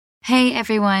Hey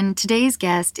everyone, today's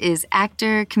guest is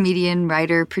actor, comedian,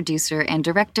 writer, producer, and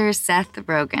director Seth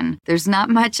Rogen. There's not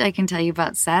much I can tell you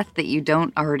about Seth that you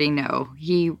don't already know.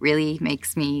 He really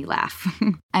makes me laugh.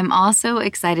 I'm also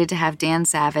excited to have Dan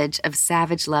Savage of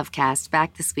Savage Lovecast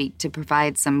back this week to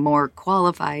provide some more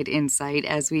qualified insight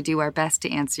as we do our best to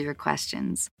answer your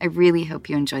questions. I really hope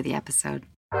you enjoy the episode.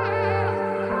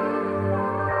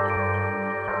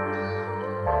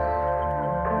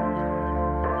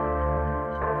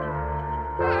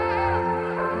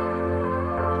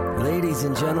 Ladies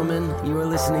and gentlemen, you are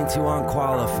listening to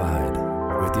Unqualified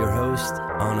with your host,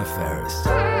 Anna Faris.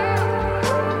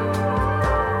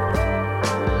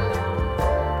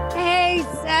 Hey,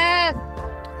 Seth!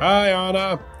 Hi,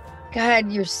 Anna.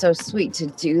 God, you're so sweet to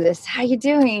do this. How you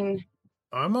doing?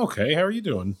 I'm okay. How are you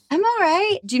doing? I'm all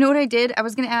right. Do you know what I did? I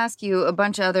was going to ask you a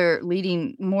bunch of other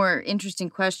leading, more interesting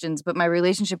questions, but my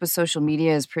relationship with social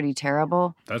media is pretty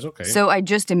terrible. That's okay. So I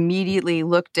just immediately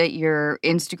looked at your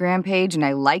Instagram page and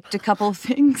I liked a couple of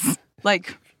things.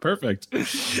 Like, perfect. Good.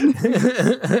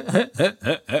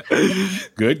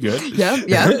 Yeah.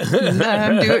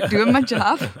 I'm doing my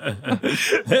job.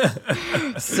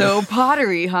 So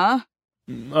pottery, huh?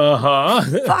 Uh-huh.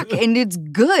 Fuck, and it's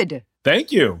good.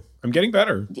 Thank you. I'm getting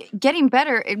better. Getting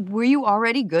better. Were you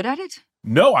already good at it?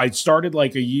 No, I started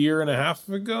like a year and a half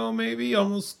ago, maybe.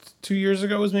 Almost 2 years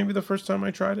ago was maybe the first time I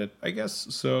tried it, I guess.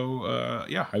 So,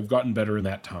 yeah, I've gotten better in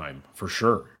that time, for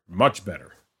sure. Much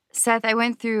better. Seth, I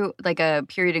went through like a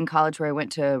period in college where I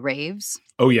went to raves.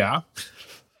 Oh, yeah?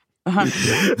 Uh-huh.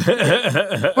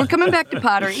 We're coming back to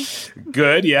pottery.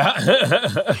 Good, yeah.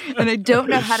 And I don't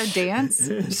know how to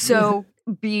dance. So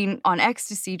being on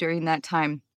ecstasy during that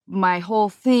time, my whole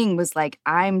thing was like,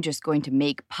 I'm just going to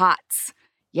make pots.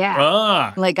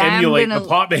 Yeah. Like emulate the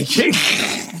pot making.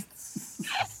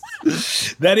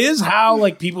 That is how,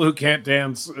 like, people who can't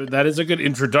dance, that is a good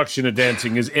introduction to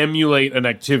dancing, is emulate an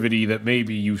activity that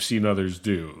maybe you've seen others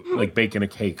do, like baking a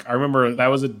cake. I remember that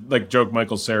was a joke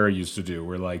Michael Cera used to do,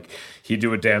 where like he'd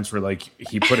do a dance where like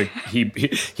he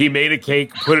made a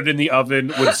cake, put it in the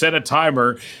oven, would set a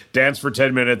timer, dance for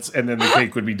 10 minutes, and then the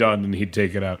cake would be done and he'd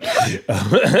take it out.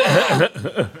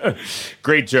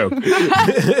 Great joke.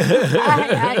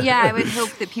 I would hope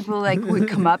that people like would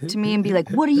come up to me and be like,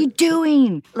 "What are you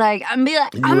doing?" Like I'm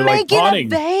making a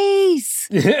vase.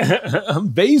 I'm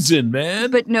basing,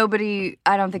 man. But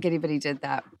I don't think anybody did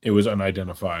that. It was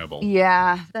unidentifiable.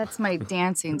 Yeah, that's my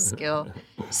dancing skill.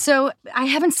 So I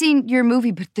haven't seen your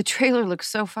movie, but the trailer looks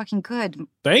so fucking good.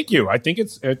 Thank you. I think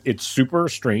it's super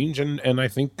strange and I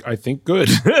think good.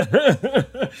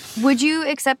 Would you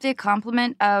accept a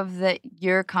compliment of that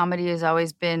your comedy has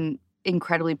always been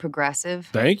incredibly progressive?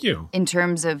 Thank you. In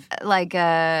terms of like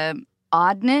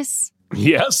oddness?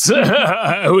 Yes,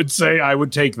 I would say I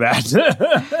would take that.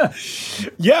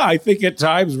 Yeah, I think at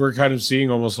times we're kind of seeing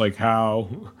almost like how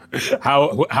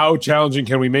challenging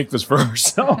can we make this for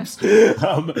ourselves?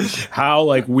 How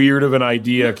like weird of an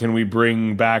idea can we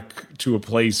bring back to a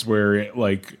place where it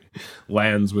like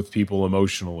lands with people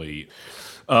emotionally?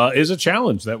 Is a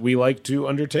challenge that we like to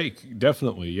undertake.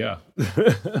 Definitely, yeah.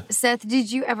 Seth, did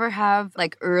you ever have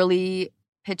like early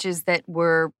pitches that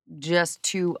were just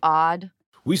too odd?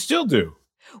 We still do.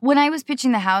 When I was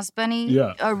pitching the House Bunny,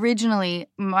 yeah. Originally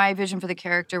my vision for the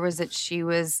character was that she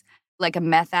was like a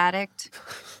meth addict.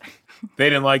 They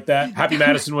didn't like that. Happy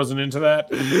Madison wasn't into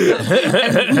that.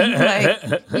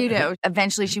 Like,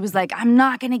 eventually she was like, I'm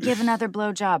not going to give another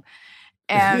blowjob.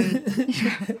 And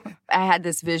I had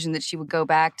this vision that she would go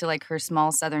back to like her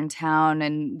small southern town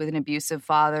and with an abusive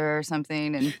father or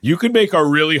something. And you could make a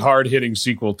really hard-hitting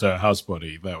sequel to House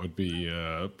Bunny. That would be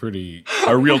a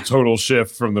real total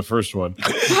shift from the first one.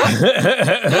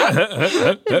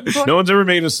 No one's ever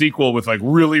made a sequel with like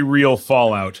really real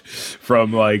fallout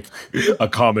from like a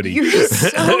comedy.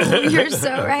 You're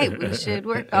so right. We should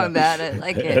work on that. I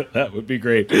like it. That would be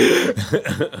great.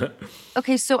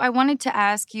 Okay, so I wanted to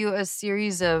ask you a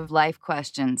series of life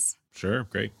questions. Sure,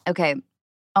 great. Okay,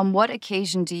 on what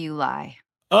occasion do you lie?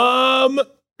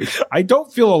 I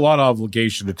don't feel a lot of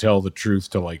obligation to tell the truth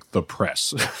to like the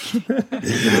press.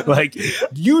 Like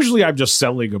usually I'm just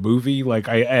selling a movie. Like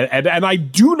I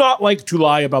do not like to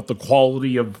lie about the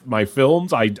quality of my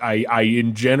films. I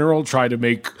in general try to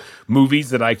make movies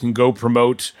that I can go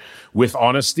promote with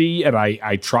honesty, and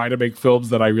I try to make films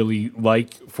that I really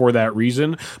like for that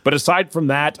reason. But aside from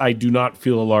that, I do not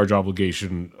feel a large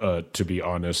obligation, to be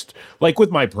honest, like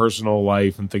with my personal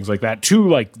life and things like that, to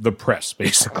like the press,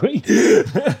 basically.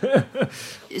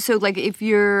 So, like, if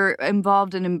you're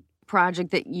involved in a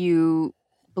project that you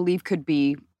believe could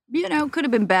be, could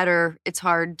have been better, it's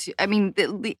hard to, I mean,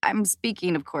 I'm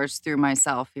speaking, of course, through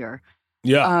myself here.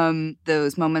 Yeah.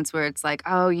 Those moments where it's like,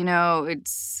 oh, it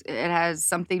has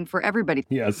something for everybody.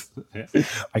 Yes.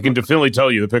 I can definitely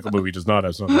tell you the pickle movie does not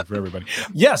have something for everybody.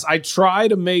 Yes, I try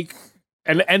to make...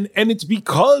 And it's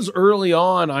because early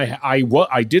on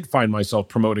I did find myself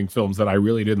promoting films that I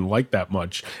really didn't like that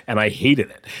much, and I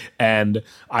hated it. And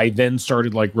I then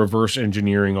started like reverse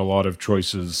engineering a lot of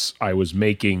choices I was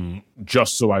making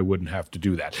just so I wouldn't have to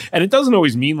do that. And it doesn't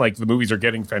always mean like the movies are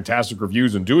getting fantastic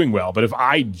reviews and doing well, but if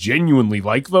I genuinely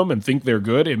like them and think they're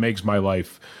good, it makes my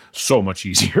life so much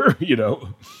easier,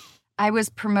 I was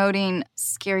promoting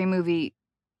Scary Movie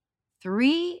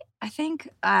 3, I think.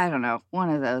 I don't know,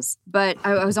 one of those. But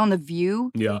I was on The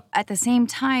View. Yeah. At the same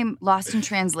time, Lost in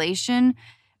Translation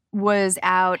was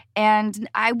out, and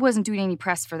I wasn't doing any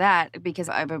press for that because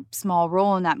I have a small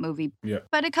role in that movie. Yeah.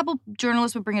 But a couple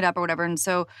journalists would bring it up or whatever, and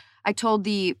so I told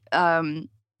the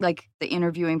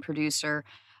interviewing producer,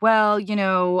 well,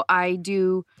 I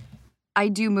do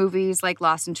movies like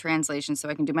Lost in Translation so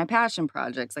I can do my passion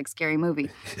projects like Scary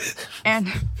Movie. And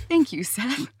thank you,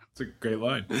 Seth. It's a great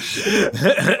line.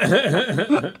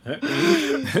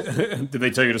 Did they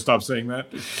tell you to stop saying that?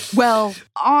 Well,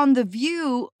 on The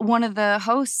View, one of the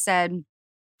hosts said,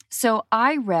 so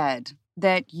I read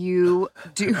that you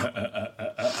do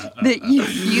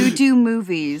you do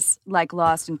movies like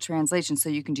Lost in Translation so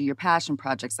you can do your passion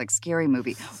projects like Scary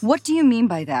Movie. What do you mean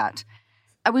by that?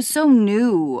 I was so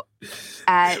new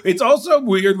at... It's also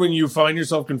weird when you find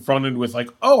yourself confronted with like,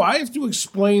 oh, I have to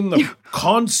explain the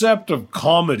concept of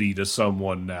comedy to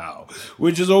someone now,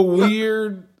 which is a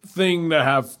weird thing to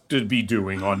have to be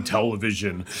doing on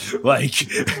television. Like,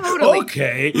 Totally.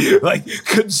 Okay, like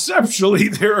conceptually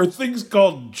there are things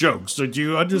called jokes. So do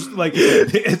you understand? Like,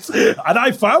 and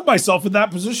I found myself in that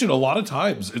position a lot of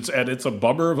times. It's a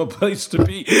bummer of a place to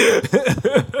be.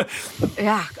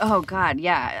 Yeah. Oh, God.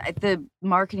 Yeah. The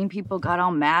marketing people got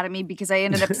all mad at me because I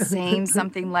ended up saying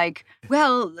something like,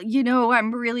 well,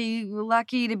 I'm really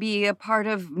lucky to be a part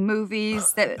of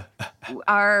movies that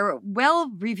are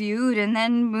well reviewed and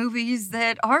then movies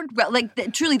that aren't well.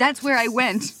 Like, truly, that's where I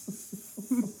went.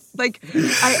 Like,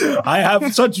 I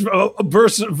have such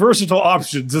versatile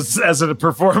options as a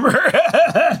performer.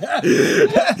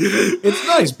 It's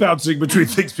nice bouncing between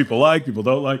things people like, people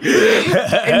don't like.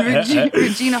 And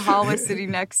Regina Hall was sitting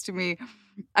next to me.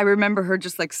 I remember her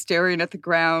just like staring at the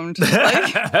ground,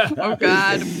 like, "Oh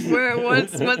God,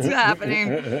 what's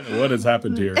happening? What has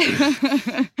happened here?"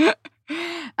 Okay,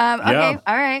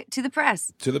 all right. To the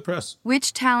press. To the press.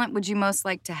 Which talent would you most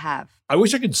like to have? I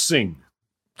wish I could sing,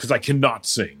 because I cannot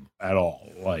sing at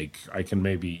all. Like, I can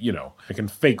maybe, I can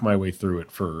fake my way through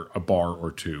it for a bar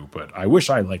or two, but I wish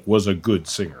I was a good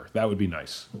singer. That would be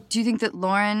nice. Do you think that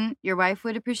Lauren, your wife,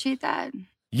 would appreciate that?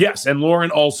 Yes, and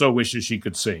Lauren also wishes she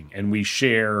could sing, and we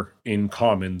share in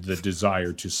common the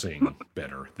desire to sing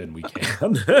better than we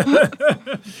can.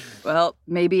 Well,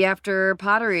 maybe after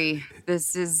pottery,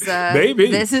 this is maybe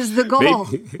this is the goal.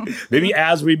 Maybe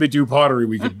as we do pottery,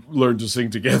 we could learn to sing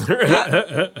together.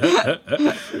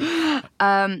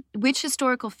 Which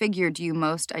historical figure do you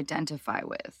most identify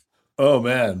with? Oh,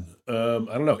 man. I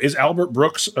don't know. Is Albert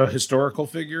Brooks a historical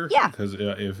figure? Yeah. Because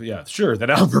sure, then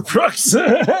Albert Brooks.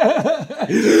 I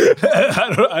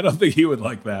don't think he would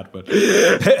like that, but.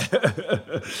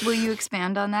 Will you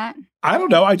expand on that? I don't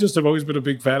know. I just have always been a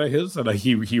big fan of his, and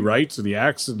he writes and he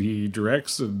acts and he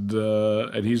directs and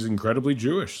he's incredibly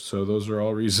Jewish. So those are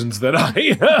all reasons that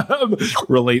I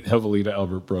relate heavily to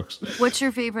Albert Brooks. What's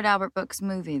your favorite Albert Brooks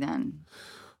movie then?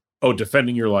 Oh,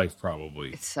 Defending Your Life,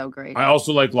 probably. It's so great. I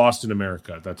also like Lost in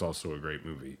America. That's also a great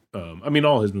movie.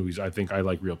 All his movies, I think I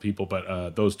like real people,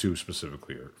 but those two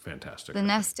specifically are fantastic. The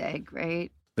Nest Egg,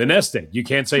 right? The Nest Egg. You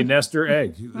can't say nest or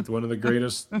egg. It's one of the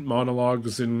greatest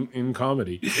monologues in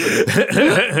comedy.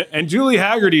 And Julie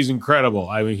Haggerty's incredible.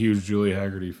 I'm a huge Julie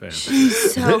Haggerty fan.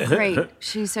 She's so great.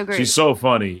 She's so great. She's so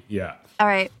funny. Yeah. All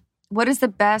right. What is the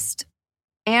best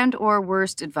and or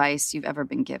worst advice you've ever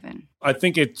been given? I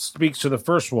think it speaks to the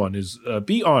first one is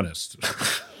be honest.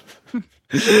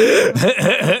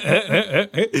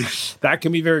 That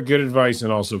can be very good advice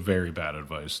and also very bad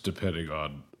advice, depending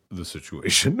on the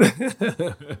situation.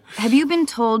 Have you been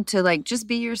told to just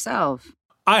be yourself?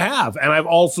 I have, and I've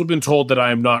also been told that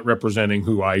I am not representing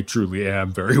who I truly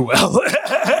am very well.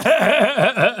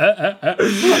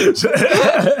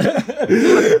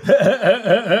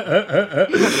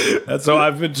 And so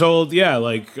I've been told,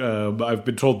 I've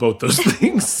been told both those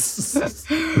things.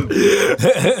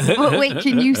 But wait,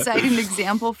 can you cite an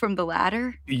example from the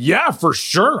latter? Yeah, for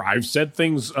sure. I've said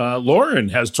things. Lauren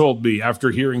has told me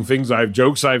after hearing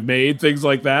jokes I've made, things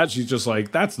like that. She's just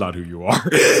like, that's not who you are.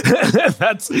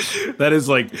 That is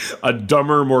like a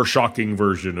dumber, more shocking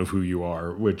version of who you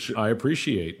are, which I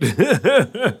appreciate,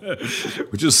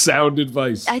 which is sound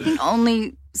advice. I think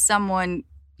only someone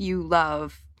you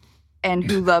love and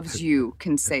who loves you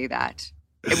can say that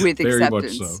with Very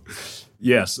acceptance. much so.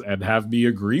 Yes, and have me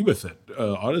agree with it.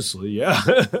 Honestly, yeah.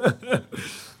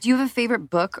 Do you have a favorite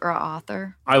book or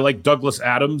author? I like Douglas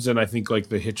Adams, and I think like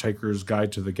the Hitchhiker's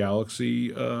Guide to the Galaxy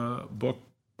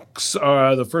books.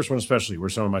 The first one especially were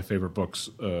some of my favorite books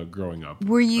growing up.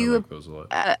 Were you? I like those a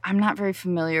lot. I'm not very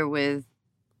familiar with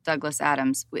Douglas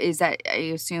Adams. Is that, I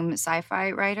assume, a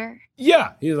sci-fi writer?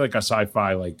 Yeah, he's like a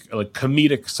sci-fi, like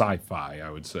comedic sci-fi,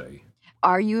 I would say.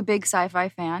 Are you a big sci-fi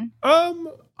fan?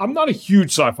 I'm not a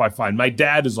huge sci-fi fan. My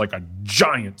dad is like a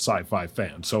giant sci-fi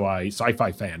fan, so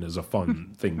sci-fi fan is a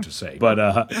fun thing to say.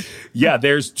 But yeah,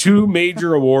 there's 2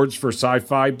 major awards for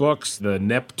sci-fi books, the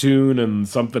Neptune and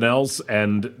something else,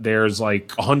 and there's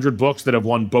like 100 books that have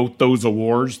won both those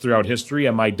awards throughout history,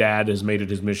 and my dad has made it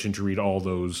his mission to read all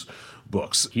those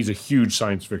books. He's a huge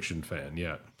science fiction fan,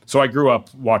 yeah. So I grew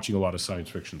up watching a lot of science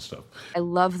fiction stuff. I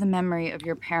love the memory of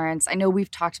your parents. I know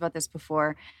we've talked about this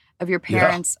before, of your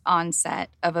parents on set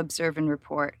of Observe and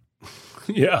Report.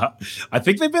 Yeah. I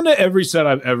think they've been to every set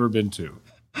I've ever been to.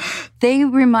 They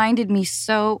reminded me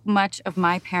so much of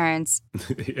my parents.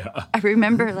 Yeah. I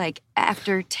remember like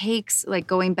after takes, like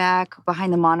going back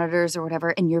behind the monitors or whatever,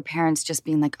 and your parents just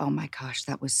being like, oh my gosh,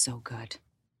 that was so good.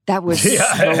 That was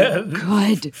so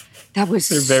good. That was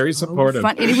They're very so supportive.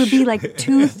 fun. And it would be like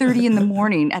 2:30 in the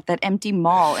morning at that empty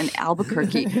mall in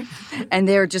Albuquerque. And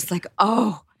they're just like,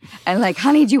 oh. And like,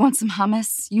 honey, do you want some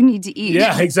hummus? You need to eat.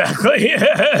 Yeah, exactly.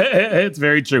 It's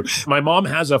very true. My mom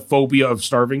has a phobia of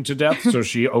starving to death, so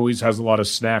she always has a lot of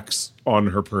snacks on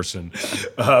her person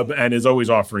and is always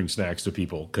offering snacks to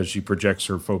people because she projects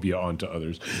her phobia onto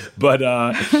others. But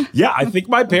yeah, I think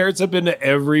my parents have been to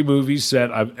every movie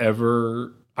set I've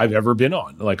ever been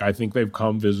on. Like, I think they've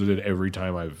come visited every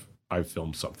time I've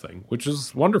filmed something, which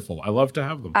is wonderful. I love to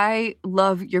have them. I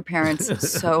love your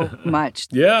parents so much.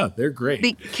 Yeah, they're great.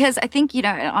 Because I think,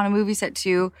 on a movie set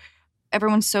too,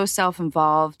 everyone's so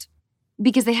self-involved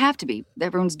because they have to be.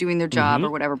 Everyone's doing their job or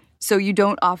whatever. So you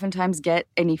don't oftentimes get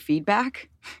any feedback.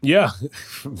 Yeah,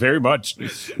 very much.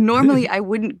 Normally, I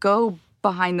wouldn't go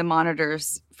behind the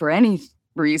monitors for any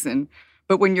reason.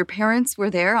 But when your parents were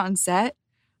there on set,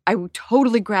 I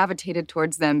totally gravitated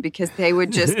towards them because they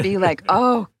would just be like,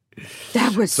 oh,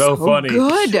 that was so funny.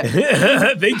 Good.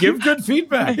 They give good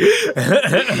feedback.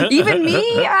 Even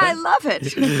me, I love it.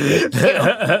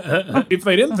 Thank you. If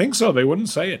they didn't think so, they wouldn't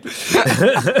say it.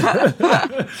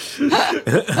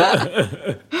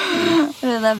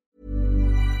 I love it.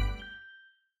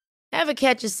 Ever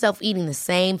catch yourself eating the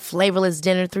same flavorless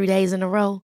dinner 3 days in a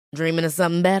row? Dreaming of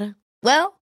something better?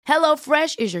 Well,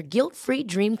 HelloFresh is your guilt-free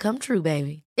dream come true,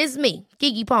 baby. It's me,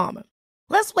 Keke Palmer.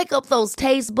 Let's wake up those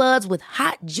taste buds with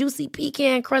hot, juicy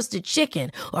pecan-crusted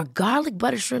chicken or garlic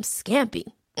butter shrimp scampi.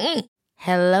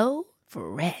 Hello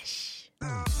Fresh.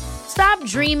 Stop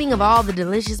dreaming of all the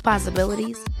delicious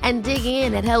possibilities and dig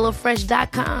in at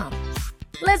HelloFresh.com.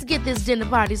 Let's get this dinner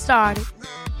party started.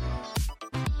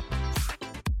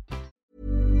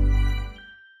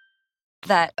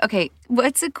 Okay,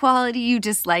 what's a quality you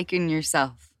dislike in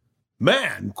yourself?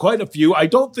 Man, quite a few. I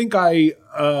don't think I'm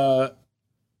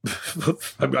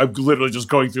literally just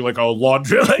going through like a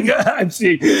laundry. Like I'm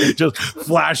seeing just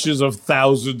flashes of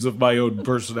thousands of my own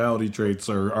personality traits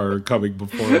are coming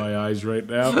before my eyes right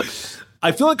now.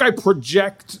 I feel like I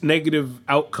project negative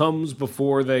outcomes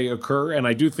before they occur, and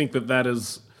I do think that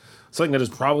is something that has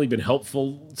probably been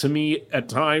helpful to me at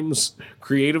times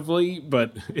creatively,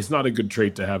 but it's not a good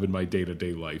trait to have in my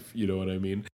day-to-day life. You know what I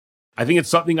mean? I think it's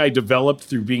something I developed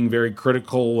through being very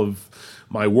critical of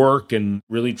my work and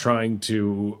really trying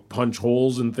to punch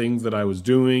holes in things that I was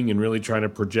doing and really trying to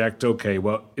project, okay,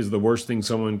 what is the worst thing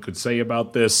someone could say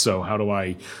about this? So how do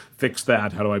I fix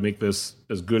that? How do I make this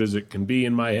as good as it can be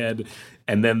in my head?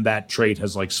 And then that trait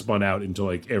has like spun out into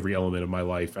like every element of my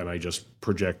life, and I just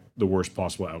project the worst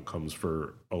possible outcomes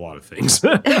for a lot of things.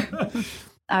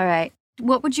 All right.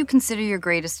 What would you consider your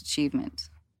greatest achievement?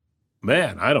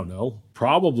 Man, I don't know.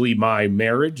 Probably my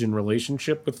marriage and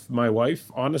relationship with my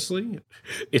wife, honestly.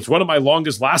 It's one of my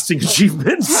longest lasting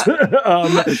achievements.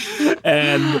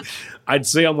 And I'd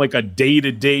say on like a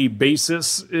day-to-day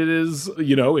basis, it is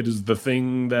the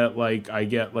thing that like I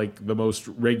get like the most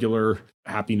regular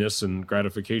happiness and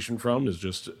gratification from is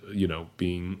just,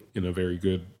 being in a very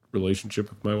good relationship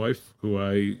with my wife, who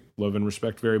I love and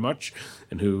respect very much,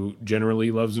 and who generally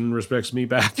loves and respects me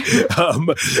back.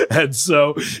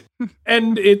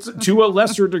 And it's to a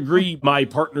lesser degree, my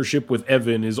partnership with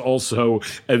Evan is also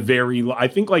I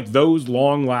think like those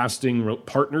long-lasting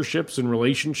partnerships and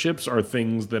relationships are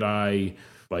things that I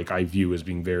view as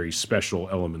being very special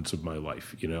elements of my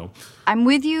life, I'm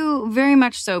with you very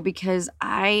much so, because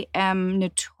I am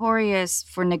notorious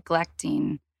for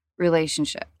neglecting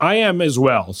relationship. I am as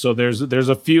well. So there's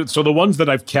a few. So the ones that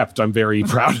I've kept, I'm very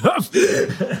proud of.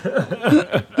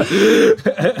 But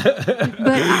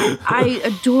I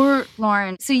adore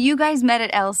Lauren. So you guys met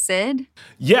at El Cid?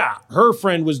 Yeah, her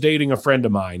friend was dating a friend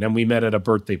of mine, and we met at a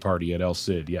birthday party at El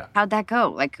Cid. Yeah. How'd that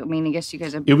go? I guess you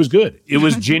guys are. It was good. It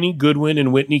was Ginny Goodwin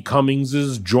and Whitney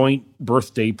Cummings's joint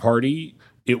birthday party.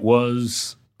 It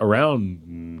was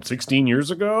around 16 years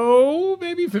ago,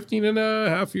 maybe 15 and a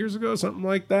half years ago, something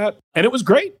like that. And it was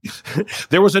great.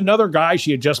 There was another guy she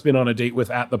had just been on a date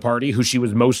with at the party who she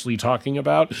was mostly talking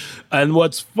about. And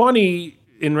what's funny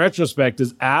in retrospect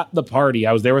is at the party,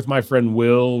 I was there with my friend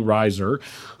Will Reiser,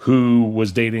 who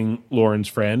was dating Lauren's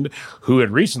friend, who had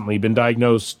recently been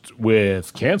diagnosed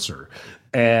with cancer.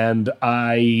 And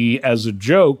I, as a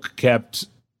joke, kept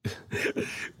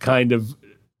kind of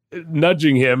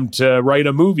nudging him to write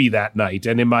a movie that night.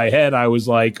 And in my head, I was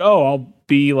like, oh, I'll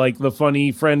be like the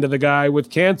funny friend of the guy with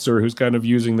cancer who's kind of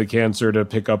using the cancer to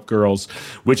pick up girls,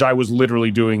 which I was literally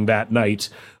doing that night.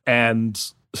 And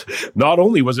not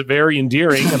only was it very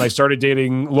endearing and I started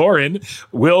dating Lauren,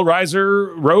 Will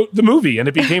Reiser wrote the movie and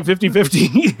it became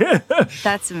 50-50.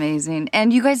 That's amazing.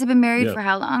 And you guys have been married for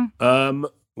how long?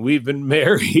 We've been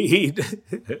married.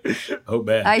 Oh,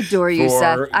 man. I adore you,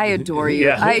 Seth. I adore you.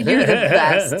 Yeah. You're the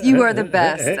best. You are the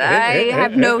best. I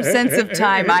have no sense of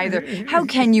time either. How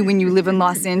can you when you live in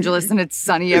Los Angeles and it's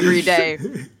sunny every day?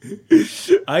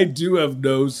 I do have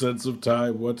no sense of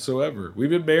time whatsoever. We've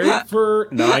been married for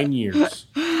 9 years.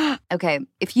 Okay.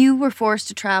 If you were forced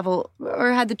to travel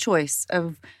or had the choice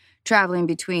of traveling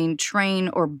between train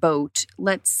or boat,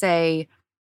 let's say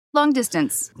long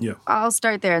distance. Yeah. I'll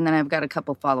start there and then I've got a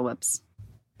couple follow-ups.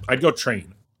 I'd go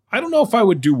train. I don't know if I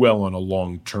would do well on a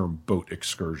long-term boat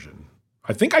excursion.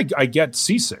 I think I get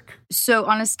seasick. So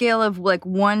on a scale of like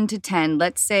 1 to 10,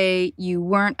 let's say you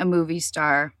weren't a movie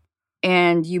star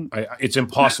and you... it's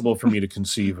impossible for me to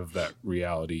conceive of that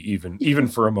reality, even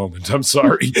for a moment. I'm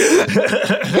sorry.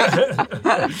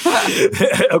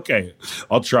 Okay,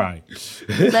 I'll try.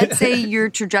 Let's say your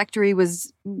trajectory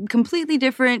was completely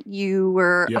different. You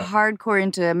were hardcore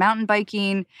into mountain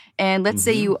biking, and let's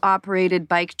say you operated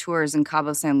bike tours in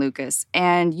Cabo San Lucas,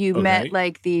 and you met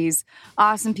like these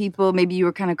awesome people. Maybe you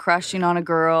were kind of crushing on a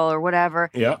girl or whatever.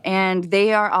 Yeah. And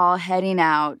they are all heading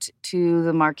out to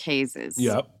the Marquesas.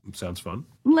 Yeah, sounds fun.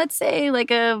 Let's say like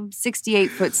a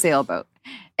 68-foot sailboat.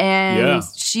 And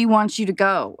she wants you to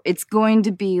go. It's going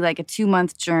to be like a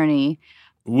 2-month journey.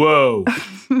 Whoa.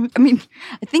 I mean,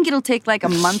 I think it'll take like a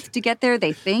month to get there,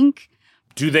 they think.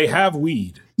 Do they have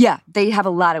weed? Yeah, they have a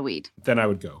lot of weed. Then I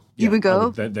would go. You would go?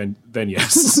 Then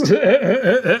yes.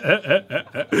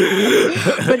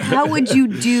 But how would you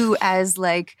do as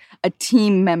like a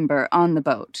team member on the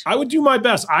boat? I would do my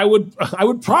best. I would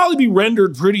probably be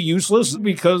rendered pretty useless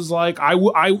because like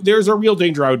there's a real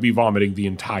danger I would be vomiting the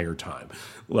entire time.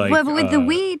 Like, but with the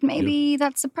weed, maybe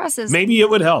that suppresses. Maybe it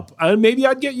would help. Maybe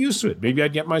I'd get used to it. Maybe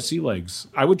I'd get my sea legs.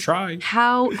 I would try.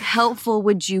 How helpful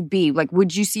would you be? Like,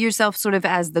 would you see yourself sort of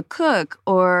as the cook,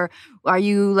 or are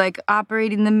you like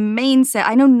operating the main set?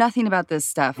 I know nothing about this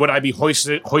stuff. Would I be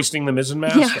hoisting the mizzen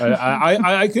mast? Yeah.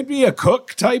 I could be a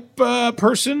cook type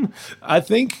person. I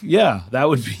think. Yeah, that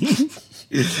would be.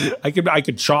 I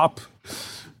could chop.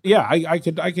 Yeah,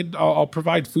 I'll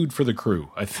provide food for the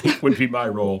crew, I think would be my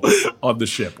role on the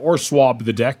ship. Or swab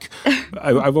the deck.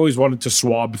 I've always wanted to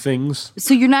swab things.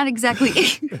 So you're not exactly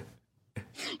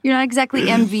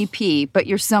MVP, but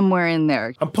you're somewhere in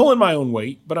there. I'm pulling my own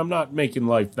weight, but I'm not making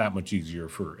life that much easier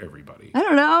for everybody. I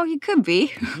don't know, you could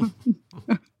be.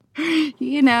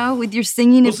 You know, with your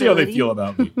singing ability. We'll see how they feel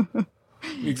about me.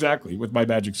 Exactly, with my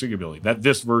magic singing ability that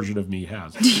this version of me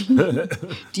has.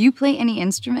 Do you play any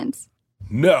instruments?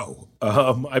 No.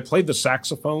 I played the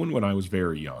saxophone when I was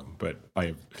very young, but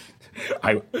I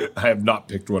have not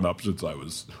picked one up since I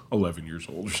was 11 years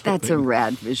old or something. That's a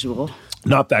rad visual.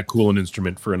 Not that cool an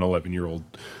instrument for an 11-year-old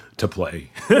to play.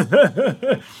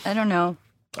 I don't know.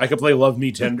 I could play Love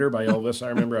Me Tender by Elvis. I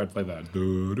remember I'd play that.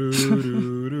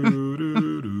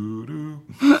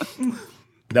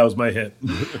 That was my hit.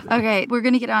 Okay, we're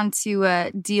going to get on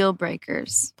to deal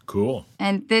breakers. Cool.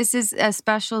 And this is a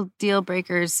special deal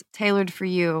breakers tailored for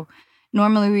you.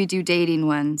 Normally we do dating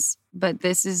ones, but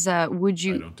this is would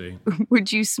I don't date.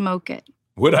 would you smoke it?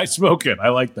 Would I smoke it? I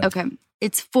like that. Okay.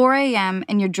 It's 4 a.m.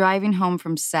 and you're driving home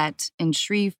from set in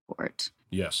Shreveport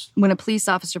Yes. when a police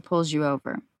officer pulls you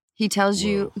over. He tells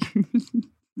you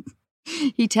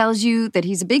he tells you that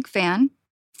he's a big fan,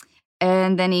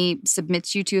 and then he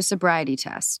submits you to a sobriety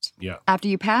test. Yeah. After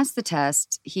you pass the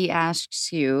test, he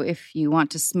asks you if you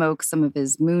want to smoke some of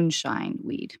his moonshine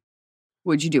weed.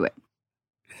 Would you do it?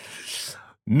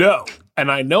 No.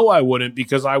 And I know I wouldn't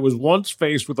because I was once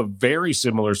faced with a very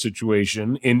similar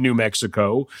situation in New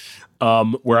Mexico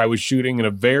where I was shooting in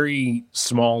a very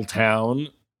small town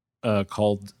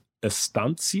called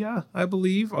Estancia, I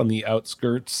believe, on the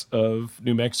outskirts of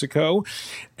New Mexico.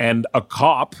 And a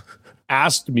cop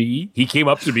asked me, he came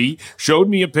up to me, showed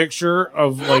me a picture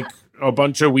of like a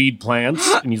bunch of weed plants.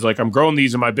 And he's like, I'm growing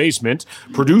these in my basement,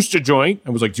 produced a joint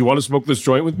and was like, do you want to smoke this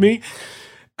joint with me?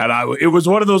 And it was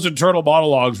one of those internal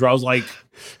monologues where I was like,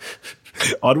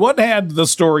 on one hand, the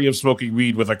story of smoking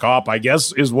weed with a cop, I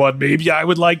guess, is one maybe I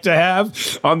would like to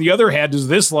have. On the other hand, is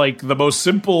this like the most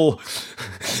simple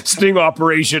sting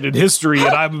operation in history, and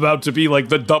I'm about to be like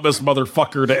the dumbest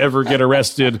motherfucker to ever get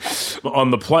arrested on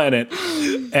the planet.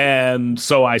 And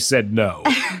so I said no.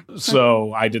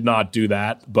 So I did not do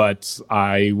that, but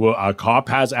a cop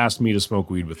has asked me to smoke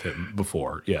weed with him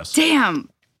before, yes. Damn.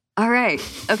 All right.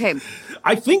 Okay.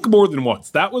 I think more than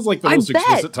once. That was like the most bet.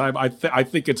 explicit time. I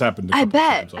think it's happened a couple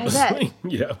times, honestly.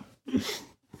 Yeah.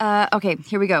 Okay,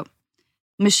 here we go.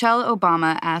 Michelle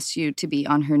Obama asked you to be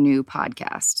on her new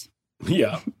podcast.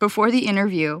 Yeah. Before the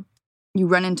interview, you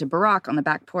run into Barack on the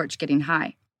back porch getting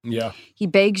high. Yeah. He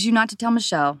begs you not to tell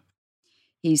Michelle.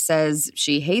 He says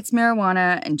she hates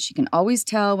marijuana and she can always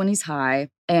tell when he's high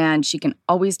and she can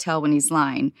always tell when he's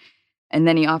lying. And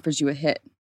then he offers you a hit.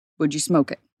 Would you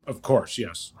smoke it? Of course,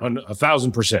 yes.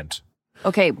 1,000%.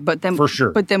 Okay, but then For sure.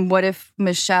 But then what if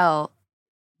Michelle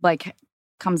like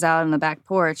comes out on the back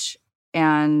porch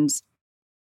and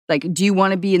like, do you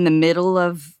want to be in the middle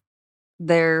of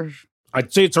their...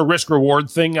 I'd say it's a risk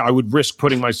reward thing. I would risk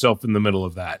putting myself in the middle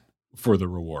of that for the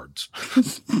rewards.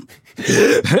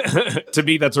 To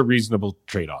me, that's a reasonable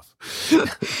trade-off.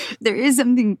 There is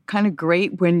something kind of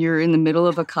great when you're in the middle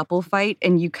of a couple fight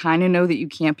and you kind of know that you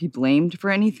can't be blamed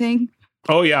for anything.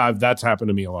 Oh, yeah, that's happened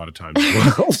to me a lot of times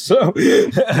as well. So,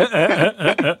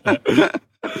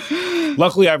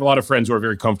 luckily, I have a lot of friends who are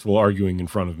very comfortable arguing in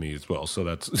front of me as well. So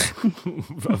that's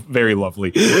very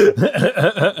lovely.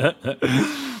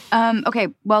 Okay,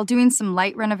 while doing some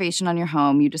light renovation on your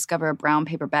home, you discover a brown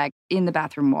paper bag in the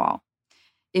bathroom wall.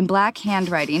 In black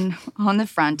handwriting on the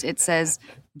front, it says,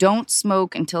 "Don't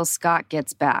smoke until Scott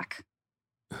gets back."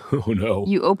 Oh, no.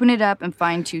 You open it up and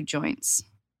find 2 joints.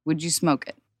 Would you smoke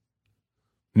it?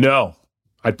 No.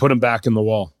 I'd put him back in the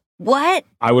wall. What?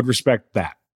 I would respect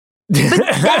that.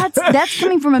 But that's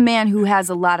coming from a man who has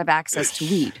a lot of access to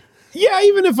weed. Yeah,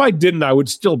 even if I didn't, I would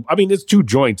still, I mean, it's 2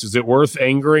 joints. Is it worth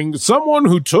angering? Someone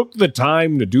who took the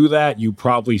time to do that, you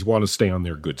probably want to stay on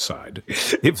their good side.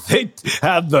 If they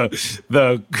had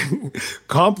the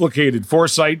complicated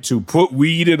foresight to put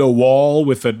weed in a wall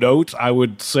with a note, I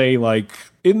would say, like,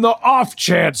 in the off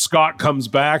chance Scott comes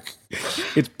back,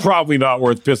 it's probably not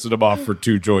worth pissing him off for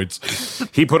 2 joints.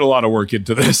 He put a lot of work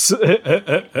into this.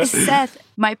 Seth,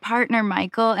 my partner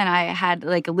Michael and I had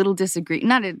like a little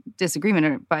not a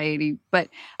disagreement by any, but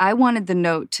I wanted the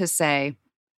note to say,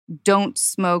 "Don't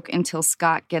smoke until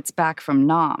Scott gets back from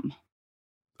Nam."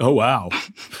 Oh, wow.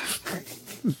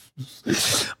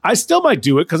 I still might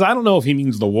do it because I don't know if he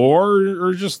means the war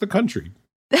or just the country.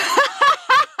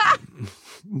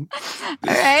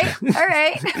 All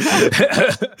right.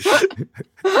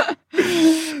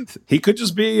 He could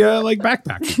just be like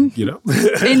backpacking, you know?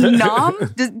 In Nam? I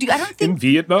don't think in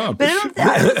Vietnam. But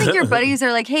I don't think your buddies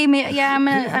are like, "Hey, man, yeah,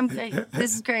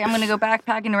 this is great. I'm gonna go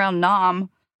backpacking around Nam."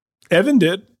 Evan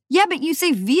did. Yeah, but you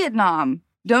say Vietnam.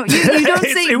 Don't you don't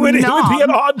say it would Nam. be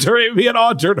an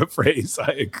odd turn of phrase.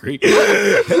 I agree.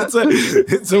 It's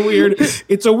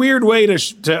a weird way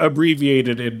to abbreviate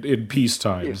it in peace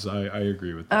times. I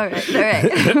agree with that. All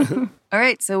right. All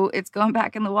right, so it's going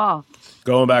back in the wall.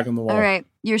 Going back in the wall. All right.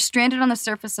 You're stranded on the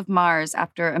surface of Mars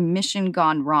after a mission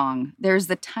gone wrong. There's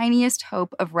the tiniest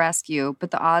hope of rescue,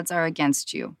 but the odds are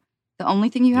against you. The only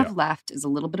thing you have left is a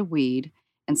little bit of weed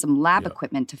and some lab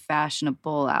equipment to fashion a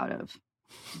bowl out of.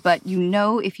 But you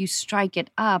know if you strike it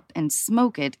up and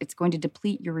smoke it, it's going to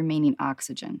deplete your remaining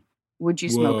oxygen. Would you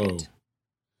smoke it?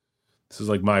 This is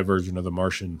like my version of The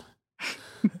Martian.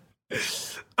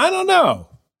 I don't know.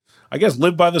 I guess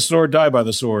live by the sword, die by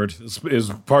the sword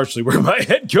is partially where my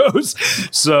head goes.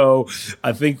 So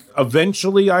I think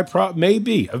eventually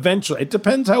maybe. It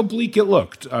depends how bleak it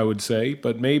looked, I would say,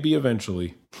 but maybe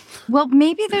eventually. Well,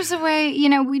 maybe there's a way,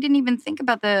 we didn't even think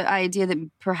about the idea that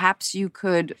perhaps you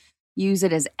could use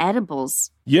it as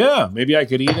edibles. Yeah, maybe I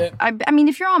could eat it. I mean,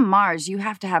 if you're on Mars, you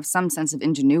have to have some sense of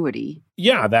ingenuity.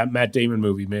 Yeah, that Matt Damon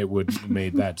movie made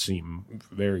that seem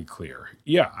very clear.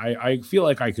 Yeah, I feel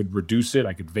like I could reduce it.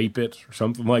 I could vape it or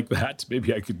something like that.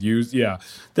 Maybe I could use,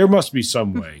 there must be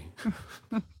some way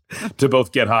to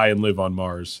both get high and live on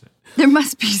Mars. There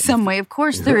must be some way. Of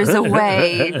course there is a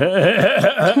way.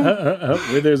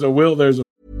 Where there's a will, there's a...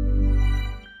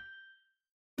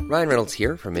 Ryan Reynolds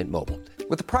here from Mint Mobile.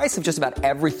 With the price of just about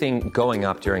everything going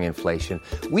up during inflation,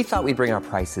 we thought we'd bring our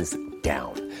prices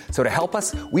down. So to help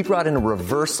us, we brought in a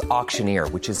reverse auctioneer,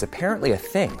 which is apparently a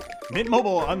thing. Mint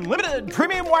Mobile Unlimited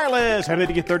Premium Wireless. How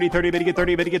to get 30, 30, bit to get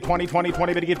 30, bit to get 20, 20,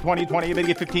 20, bit to get 20, 20, bit to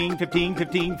get 15, 15,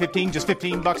 15, 15, just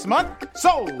 $15 a month?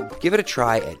 Sold! Give it a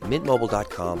try at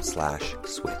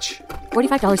mintmobile.com/switch.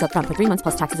 $45 up front for 3 months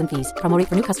plus taxes and fees. Promo rate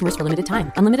for new customers for limited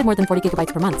time. Unlimited more than 40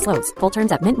 gigabytes per month. Slows full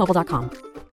terms at mintmobile.com.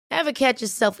 Ever catch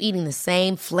yourself eating the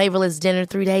same flavorless dinner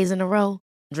 3 days in a row?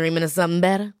 Dreaming of something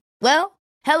better? Well,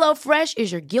 HelloFresh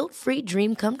is your guilt-free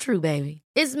dream come true, baby.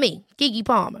 It's me, Keke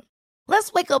Palmer.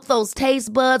 Let's wake up those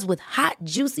taste buds with hot,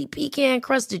 juicy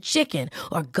pecan-crusted chicken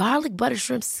or garlic butter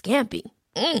shrimp scampi.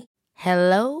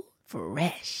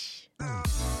 HelloFresh.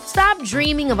 Stop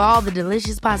dreaming of all the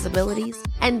delicious possibilities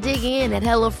and dig in at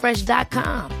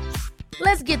HelloFresh.com.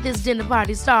 Let's get this dinner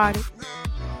party started.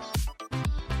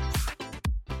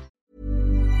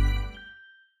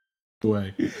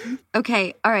 way.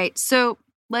 Okay, all right. So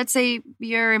let's say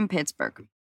you're in Pittsburgh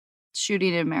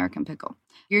shooting an American Pickle.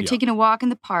 You're taking a walk in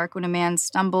the park when a man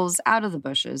stumbles out of the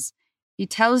bushes. He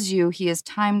tells you he has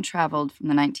time traveled from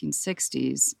the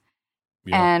 1960s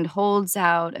and holds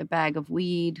out a bag of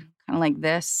weed, kind of like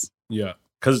this. Yeah,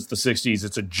 because it's the 60s.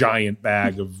 It's a giant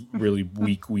bag of really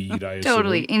weak weed, I assume.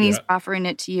 Totally. And he's offering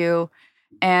it to you,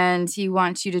 and he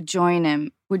wants you to join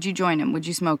him. Would you join him? Would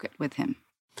you smoke it with him?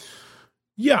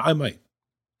 Yeah, I might.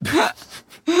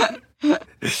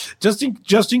 just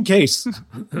in case.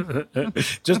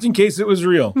 Just in case it was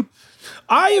real.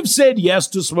 I have said yes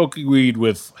to smoking weed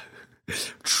with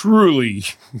truly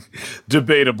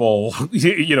debatable,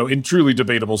 in truly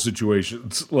debatable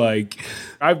situations. Like,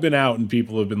 I've been out and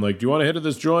people have been like, do you want to hit of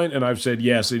this joint? And I've said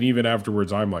yes. And even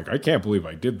afterwards, I'm like, I can't believe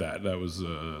I did that. That was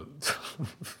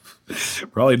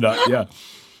probably not. Yeah.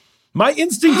 My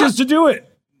instinct is to do it.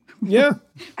 Yeah.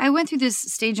 I went through this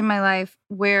stage in my life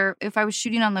where if I was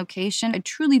shooting on location, I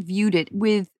truly viewed it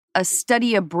with a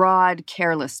study abroad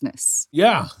carelessness.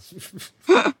 Yeah.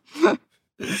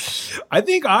 I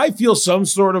think I feel some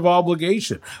sort of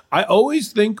obligation. I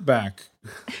always think back.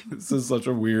 This is such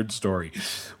a weird story.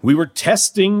 We were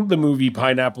testing the movie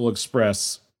Pineapple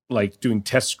Express, like doing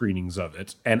test screenings of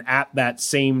it. And at that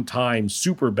same time,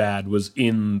 Superbad was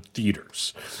in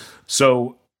theaters.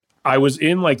 So I was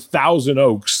in like Thousand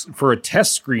Oaks for a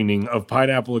test screening of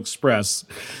Pineapple Express.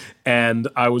 And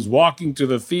I was walking to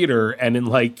the theater and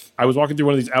I was walking through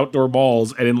one of these outdoor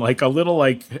malls and in like a little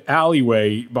like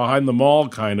alleyway behind the mall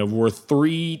kind of were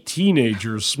 3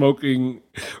 teenagers smoking,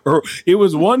 or it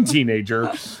was one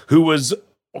teenager who was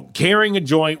carrying a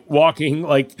joint walking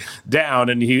like down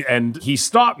and he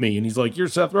stopped me and he's like, "You're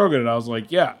Seth Rogen." And I was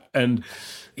like, "Yeah." And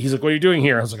he's like, "What are you doing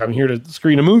here?" I was like, "I'm here to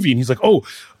screen a movie." And he's like, "Oh,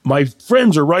 my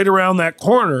friends are right around that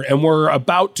corner and we're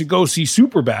about to go see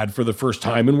Superbad for the first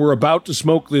time and we're about to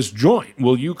smoke this joint.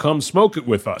 Will you come smoke it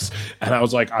with us?" And I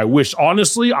was like, I wish,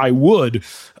 honestly, I would,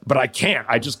 but I can't.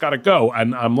 I just got to go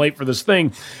and I'm late for this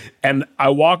thing. And I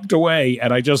walked away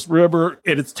and I just remember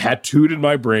it's tattooed in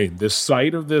my brain. This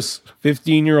sight of this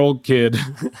 15-year-old kid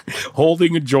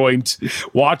holding a joint,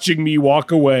 watching me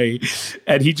walk away.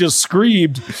 And he just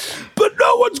screamed, "But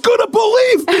no one's going to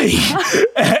believe me."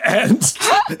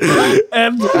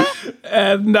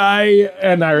 And I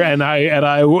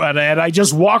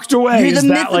just walked away as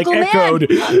that like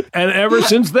echoed. And ever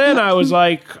since then, I was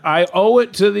like, I owe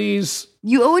it to these.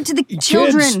 You owe it to the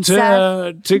children,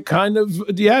 Seth. To kind of,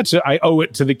 I owe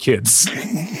it to the kids.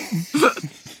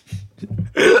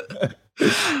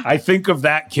 I think of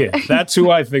that kid. That's who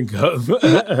I think of.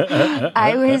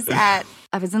 I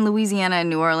was in Louisiana and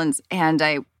New Orleans, and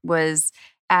I was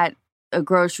at a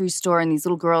grocery store, and these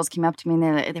little girls came up to me, and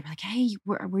they were like, hey,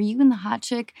 were you in the Hot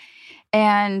Chick?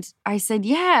 And I said,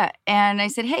 yeah. And I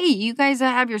said, hey, you guys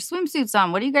have your swimsuits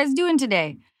on. What are you guys doing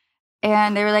today?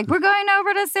 And they were like, we're going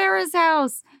over to Sarah's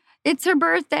house. It's her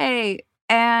birthday.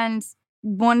 And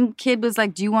one kid was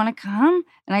like, do you want to come?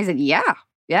 And I said, yeah.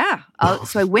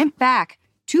 So I went back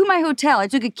to my hotel. I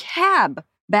took a cab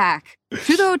back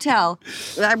to the hotel.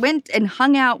 I went and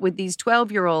hung out with these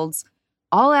 12-year-olds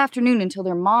all afternoon until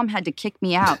their mom had to kick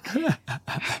me out.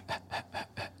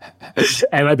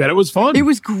 And I bet it was fun. It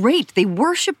was great. They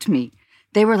worshiped me.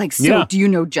 They were like, so do you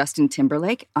know Justin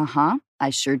Timberlake? Uh-huh.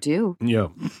 I sure do. Yeah.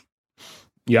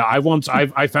 Yeah,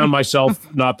 I found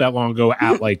myself not that long ago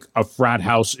at like a frat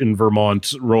house in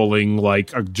Vermont rolling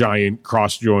like a giant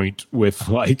cross joint with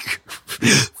like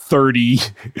 30,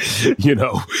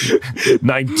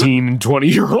 19 and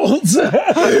 20-year-olds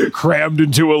crammed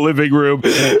into a living room.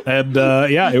 And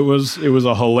it was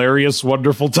a hilarious,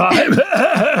 wonderful time.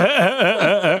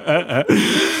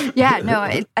 Yeah, no,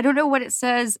 I don't know what it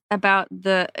says about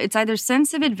it's either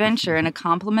sense of adventure and a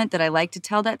compliment that I like to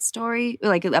tell that story,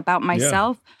 like about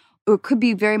myself, or it could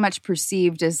be very much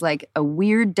perceived as like a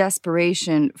weird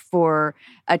desperation for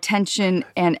attention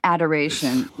and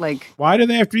adoration. Like, why do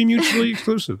they have to be mutually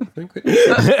exclusive?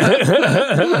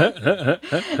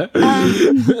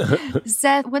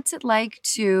 Seth, what's it like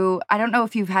to, I don't know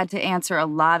if you've had to answer a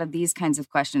lot of these kinds of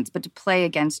questions, but to play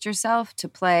against yourself, to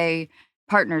play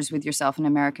partners with yourself in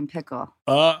American Pickle.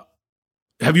 Have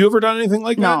you ever done anything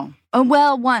like that? No. Oh,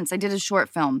 well, once. I did a short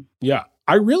film. Yeah.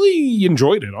 I really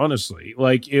enjoyed it, honestly.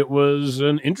 Like, it was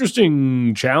an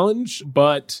interesting challenge,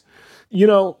 but,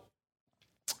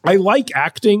 I like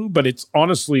acting, but it's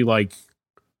honestly like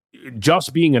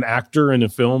just being an actor in a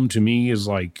film to me is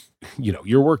like,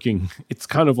 you're working. It's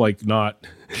kind of like not,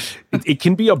 it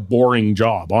can be a boring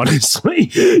job,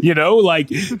 honestly,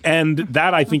 and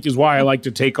that I think is why I like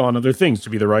to take on other things,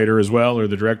 to be the writer as well, or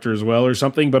the director as well, or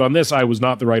something. But on this, I was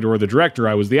not the writer or the director.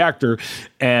 I was the actor.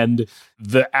 And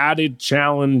the added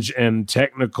challenge and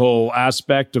technical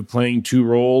aspect of playing two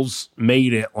roles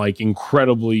made it like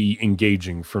incredibly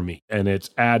engaging for me. And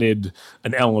it's added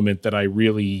an element that I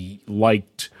really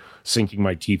liked sinking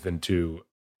my teeth into.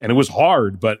 And it was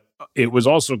hard, but it was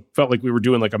also felt like we were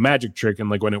doing like a magic trick. And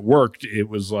like when it worked, it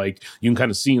was like you can kind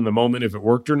of see in the moment if it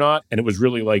worked or not. And it was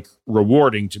really like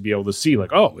rewarding to be able to see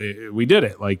like, oh, we did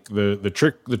it. Like the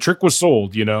trick was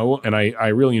sold, and I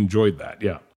really enjoyed that.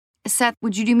 Yeah. Seth,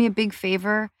 would you do me a big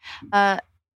favor?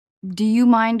 Do you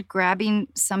mind grabbing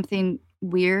something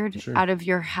weird out of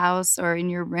your house or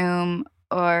in your room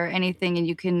or anything, and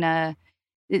you can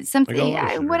it's something,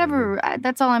 whatever.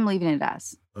 That's all I'm leaving it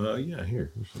as. Yeah,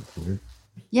 here. Here's something weird.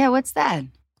 Yeah, what's that?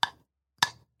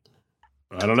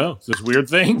 I don't know. It's this weird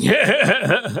thing.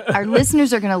 Our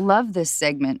listeners are going to love this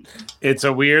segment. It's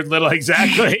a weird little,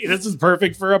 exactly. This is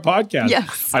perfect for a podcast.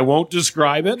 Yes. I won't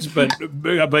describe it,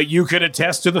 but you can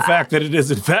attest to the fact that it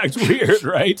is in fact weird,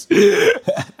 right?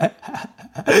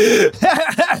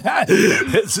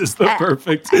 This is the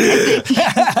perfect.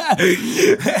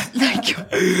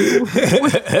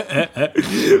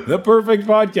 The perfect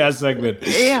podcast segment.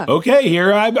 Yeah. Okay,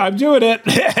 here I'm doing it.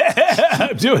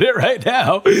 I'm doing it right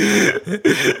now.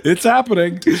 It's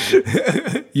happening.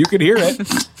 You can hear it.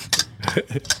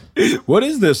 What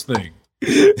is this thing?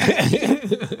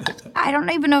 I don't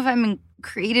even know if I'm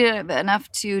creative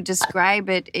enough to describe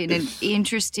it in an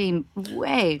interesting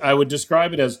way. I would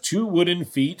describe it as 2 wooden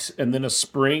feet and then a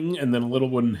spring and then a little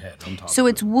wooden head on top. So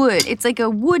it's wood. It's like a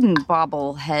wooden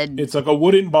bobblehead. It's like a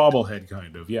wooden bobblehead,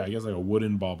 kind of. Yeah, I guess like a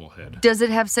wooden bobblehead. Does it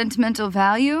have sentimental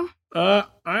value?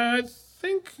 I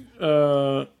think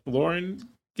Lauren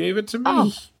gave it to me.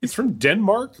 Oh. It's from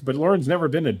Denmark, but Lauren's never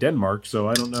been to Denmark, so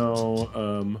I don't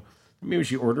know. Maybe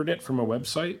she ordered it from a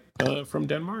website from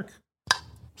Denmark.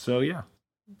 So yeah,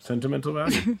 sentimental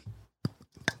value.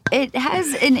 It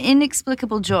has an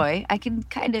inexplicable joy. I can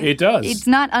kind of... It does. It's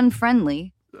not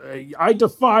unfriendly. I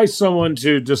defy someone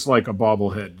to dislike a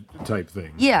bobblehead type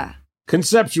thing. Yeah.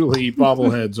 Conceptually,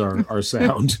 bobbleheads are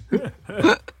sound.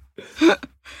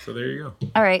 So there you go.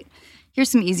 All right. Here's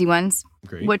some easy ones.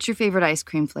 Great. What's your favorite ice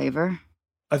cream flavor?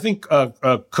 I think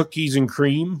cookies and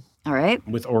cream. All right.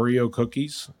 With Oreo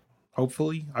cookies,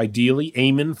 hopefully. Ideally,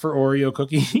 aiming for Oreo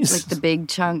cookies. Like the big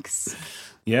chunks.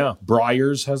 Yeah.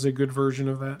 Breyers has a good version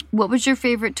of that. What was your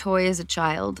favorite toy as a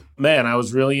child? Man, I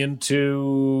was really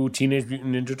into Teenage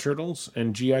Mutant Ninja Turtles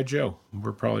and G.I. Joe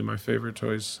were probably my favorite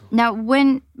toys. Now,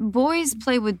 when boys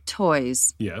play with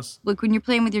toys, Yes. like when you're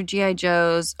playing with your G.I.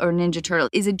 Joes or Ninja Turtle,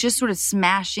 is it just sort of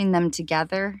smashing them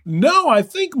together? No, I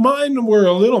think mine were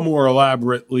a little more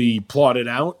elaborately plotted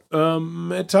out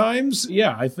at times.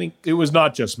 Yeah, I think it was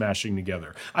not just smashing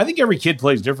together. I think every kid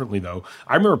plays differently, though.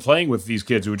 I remember playing with these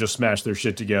kids who would just smash their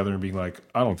shit together and being like,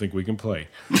 I don't think we can play.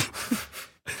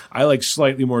 I like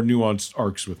slightly more nuanced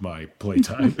arcs with my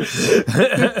playtime.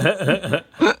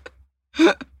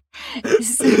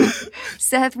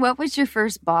 Seth, what was your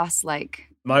first boss like?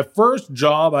 My first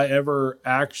job I ever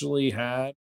actually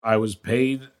had, I was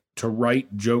paid to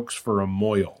write jokes for a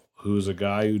moil, who's a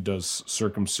guy who does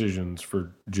circumcisions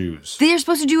for Jews. You're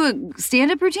supposed to do a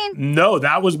stand-up routine? No,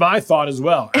 that was my thought as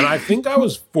well. And I think I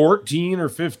was 14 or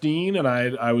 15, and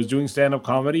I was doing stand-up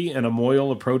comedy, and a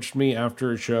moil approached me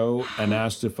after a show and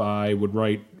asked if I would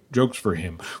write jokes for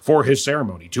him for his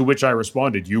ceremony, to which I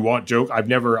responded, you want jokes? I had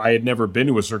never been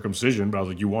to a circumcision, but I was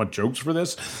like, you want jokes for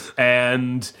this?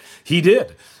 And he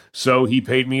did. So he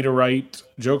paid me to write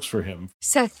jokes for him.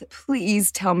 Seth,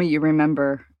 please tell me you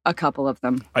remember a couple of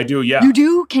them. I do, yeah. You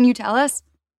do? Can you tell us?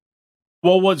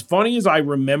 Well, what's funny is I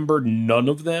remembered none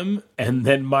of them, and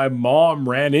then my mom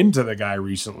ran into the guy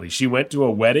recently. She went to a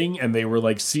wedding, and they were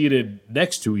like seated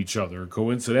next to each other,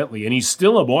 coincidentally, and he's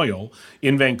still a moil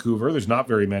in Vancouver. There's not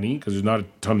very many, because there's not a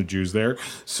ton of Jews there.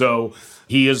 So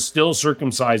he is still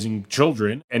circumcising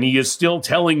children, and he is still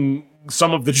telling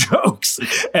some of the jokes.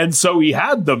 And so he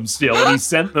had them still, and he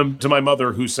sent them to my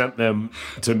mother, who sent them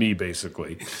to me,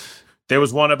 basically. There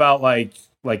was one about like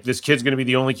this kid's going to be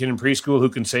the only kid in preschool who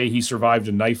can say he survived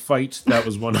a knife fight. That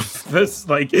was one of this.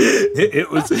 Like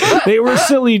it was, they were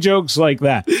silly jokes like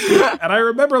that. And I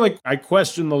remember I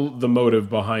questioned the motive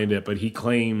behind it, but he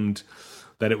claimed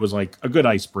that it was like a good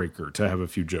icebreaker to have a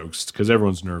few jokes because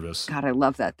everyone's nervous. God, I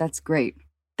love that. That's great.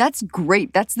 That's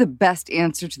great. That's the best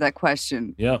answer to that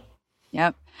question. Yeah.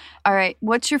 Yep. All right.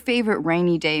 What's your favorite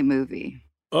rainy day movie?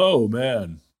 Oh,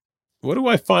 man. What do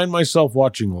I find myself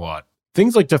watching a lot?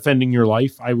 Things like Defending Your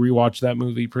Life. I rewatch that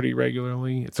movie pretty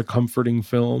regularly. It's a comforting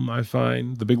film, I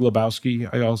find. The Big Lebowski,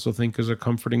 I also think, is a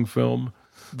comforting film.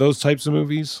 Those types of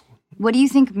movies. What do you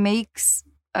think makes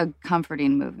a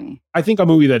comforting movie? I think a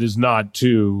movie that is not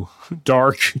too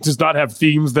dark, does not have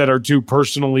themes that are too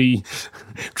personally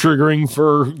triggering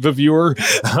for the viewer.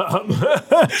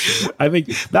 I think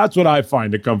that's what I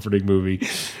find a comforting movie.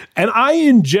 And I,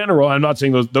 in general, I'm not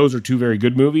saying those are two very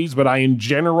good movies, but I, in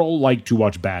general, like to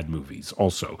watch bad movies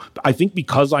also. I think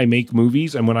because I make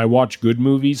movies, and when I watch good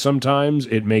movies sometimes,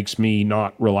 it makes me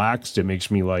not relaxed. It makes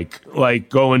me like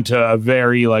go into a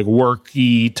very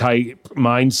worky type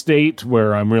mind state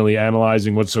where I'm really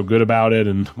analyzing what's so good about it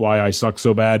and why I suck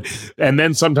so bad. And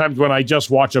then sometimes when I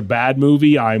just watch a bad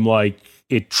movie, I'm like,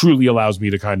 it truly allows me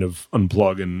to kind of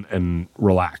unplug and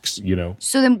relax, you know?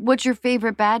 So then what's your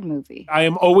favorite bad movie? I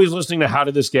am always listening to How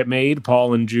Did This Get Made,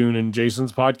 Paul and June and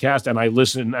Jason's podcast, and I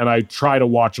listen and I try to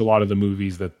watch a lot of the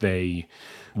movies that they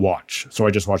watch. So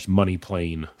I just watched Money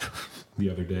Plane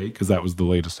the other day because that was the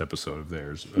latest episode of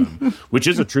theirs, which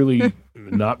is a truly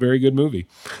not very good movie.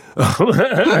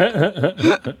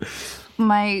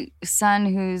 My son,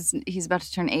 he's about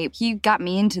to turn 8, he got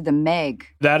me into The Meg.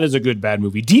 That is a good bad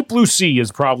movie. Deep Blue Sea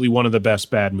is probably one of the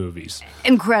best bad movies.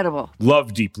 Incredible.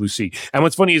 Love Deep Blue Sea. And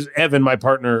what's funny is Evan, my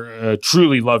partner,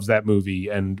 truly loves that movie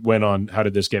and went on How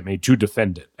Did This Get Made to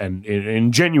defend it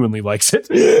and genuinely likes it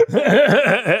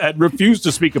and refused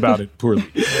to speak about it poorly.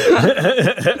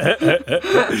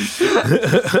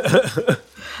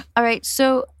 All right,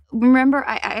 so remember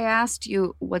I asked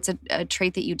you what's a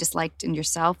trait that you disliked in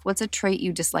yourself? What's a trait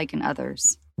you dislike in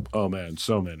others? Oh, man,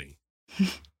 so many.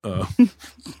 I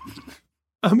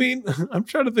mean, I'm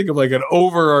trying to think of an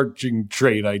overarching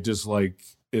trait I dislike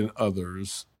in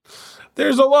others.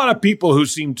 There's a lot of people who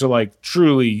seem to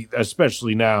truly,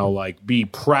 especially now, be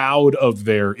proud of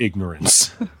their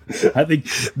ignorance. I think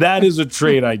that is a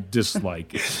trait I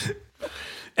dislike.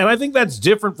 And I think that's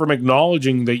different from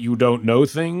acknowledging that you don't know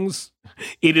things.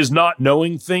 It is not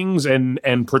knowing things and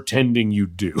pretending you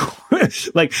do.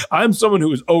 I'm someone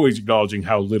who is always acknowledging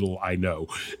how little I know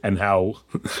and how,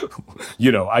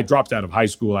 I dropped out of high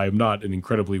school. I am not an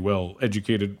incredibly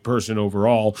well-educated person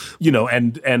overall,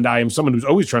 and I am someone who's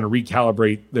always trying to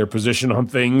recalibrate their position on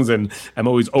things, and I'm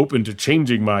always open to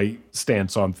changing my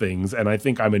stance on things. And I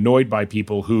think I'm annoyed by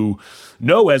people who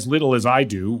know as little as I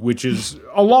do, which is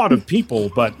a lot of people,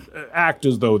 but act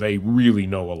as though they really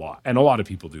know a lot. And a lot of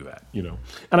people do that, And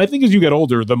I think as you get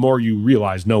older, the more you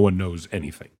realize no one knows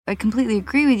anything. I completely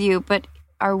agree with you, but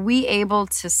are we able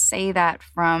to say that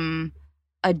from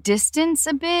a distance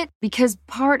a bit, because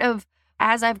part of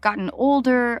as I've gotten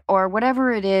older or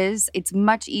whatever it is, it's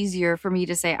much easier for me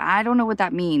to say, I don't know what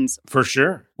that means. For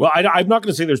sure. Well, I'm not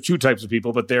going to say there's two types of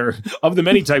people, but there, of the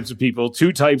many types of people,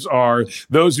 two types are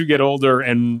those who get older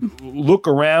and look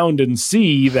around and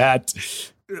see that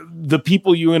the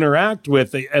people you interact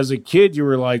with as a kid, you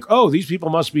were like, oh, these people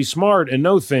must be smart and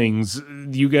know things.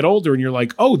 You get older and you're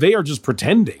like, oh, they are just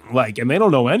pretending, like, and they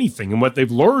don't know anything. And what they've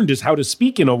learned is how to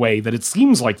speak in a way that it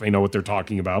seems like they know what they're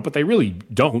talking about, but they really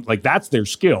don't. Like, that's their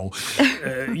skill.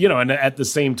 And at the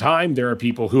same time, there are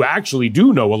people who actually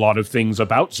do know a lot of things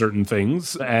about certain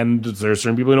things. And there are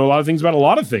certain people who know a lot of things about a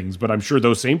lot of things, but I'm sure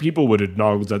those same people would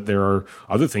acknowledge that there are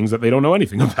other things that they don't know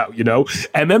anything about,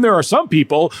 And then there are some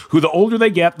people who, the older they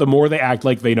get, the more they act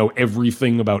like they know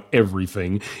everything about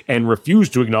everything and refuse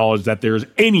to acknowledge that there's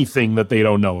anything that they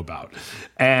don't know about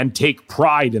and take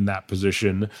pride in that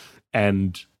position.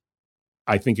 And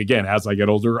I think, again, as I get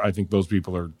older, I think those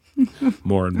people are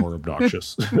more and more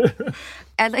obnoxious.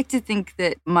 I'd like to think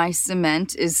that my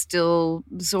cement is still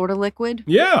sort of liquid.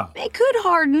 Yeah. It could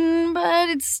harden, but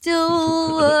it's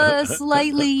still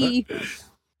slightly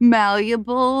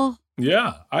malleable.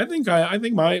 Yeah, I think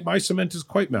my cement is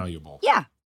quite malleable. Yeah.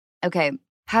 Okay.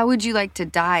 How would you like to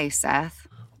die, Seth?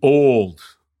 Old.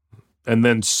 And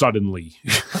then suddenly.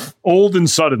 Old and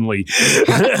suddenly.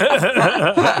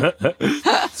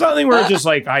 Something where it's just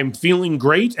like I'm feeling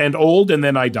great and old and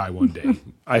then I die one day.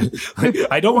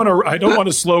 I don't want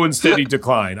a slow and steady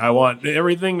decline. I want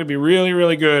everything to be really,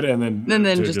 really good and then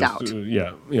just out.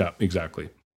 Yeah, exactly.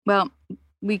 Well,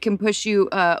 we can push you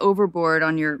overboard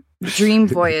on your dream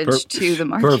voyage to the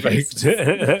Marquesas.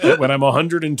 Perfect. When I'm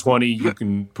 120, you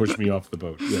can push me off the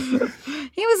boat. Yeah.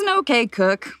 He was an okay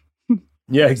cook.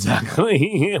 Yeah,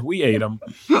 exactly. We ate him.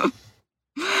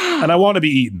 And I want to be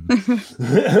eaten.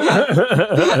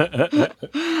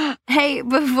 Hey,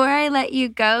 before I let you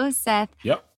go, Seth.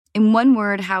 Yep. In one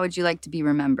word, how would you like to be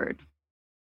remembered?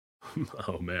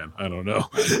 Oh, man. I don't know.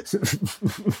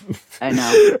 I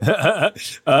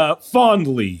know.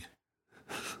 Fondly.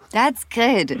 That's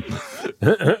good.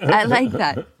 I like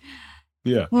that.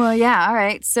 Yeah. Well, yeah. All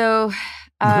right. So,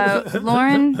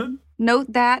 Lauren,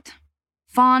 note that.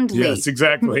 Fondly. Yes,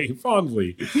 exactly.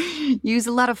 Fondly. Use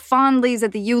a lot of fondlies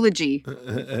at the eulogy.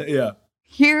 Yeah.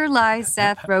 Here lies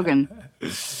Seth Rogen.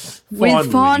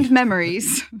 With fond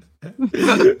memories.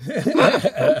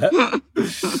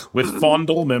 With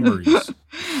fondle memories.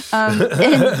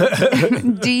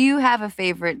 Do you have a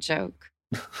favorite joke?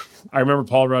 I remember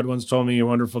Paul Rudd once told me a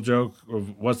wonderful joke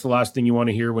of what's the last thing you want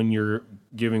to hear when you're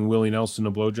giving Willie Nelson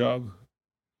a blowjob?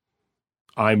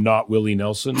 I'm not Willie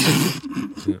Nelson.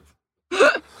 Yeah.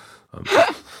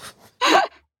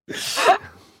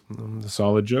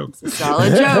 Solid joke.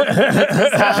 Solid joke.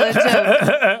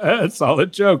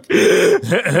 Solid joke.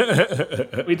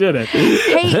 We did it.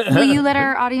 Hey, will you let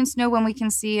our audience know when we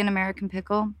can see An American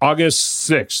Pickle? August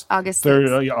 6th. August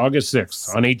 6th. August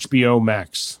 6th on HBO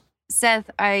Max. Seth,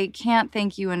 I can't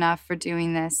thank you enough for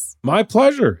doing this. My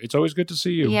pleasure. It's always good to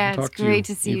see you. Yeah, it's great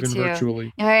to see you too.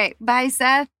 Virtually. All right. Bye,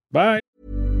 Seth. Bye.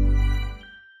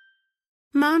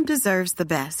 Mom deserves the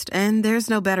best, and there's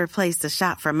no better place to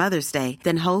shop for Mother's Day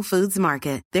than Whole Foods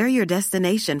Market. They're your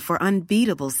destination for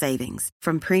unbeatable savings,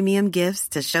 from premium gifts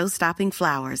to show-stopping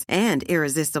flowers and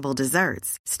irresistible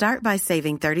desserts. Start by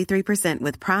saving 33%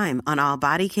 with Prime on all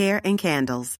body care and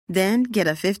candles. Then get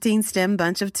a 15-stem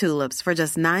bunch of tulips for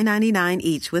just $9.99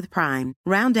 each with Prime.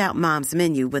 Round out Mom's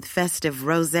menu with festive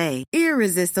rosé,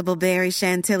 irresistible berry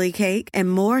chantilly cake,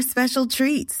 and more special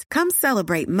treats. Come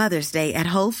celebrate Mother's Day at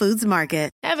Whole Foods Market.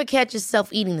 Ever catch yourself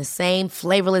eating the same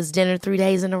flavorless dinner 3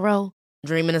 days in a row?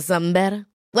 Dreaming of something better?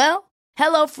 Well,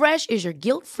 HelloFresh is your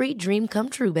guilt-free dream come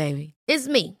true, baby. It's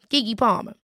me, Keke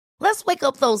Palmer. Let's wake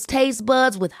up those taste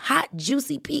buds with hot,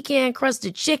 juicy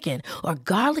pecan-crusted chicken or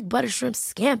garlic butter shrimp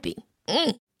scampi.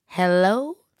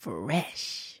 Hello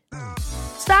Fresh.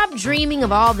 Stop dreaming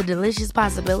of all the delicious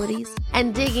possibilities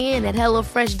and dig in at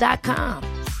HelloFresh.com.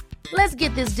 Let's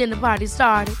get this dinner party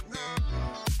started.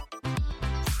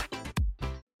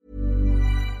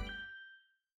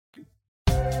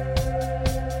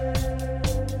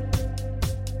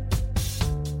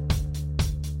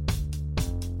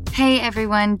 Hey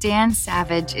everyone, Dan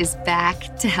Savage is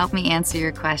back to help me answer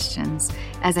your questions.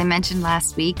 As I mentioned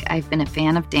last week, I've been a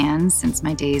fan of Dan's since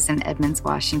my days in Edmonds,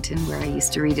 Washington, where I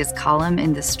used to read his column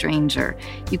in The Stranger.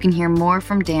 You can hear more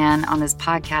from Dan on his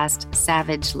podcast,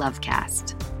 Savage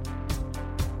Lovecast.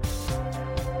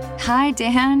 Hi,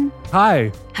 Dan.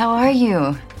 Hi. How are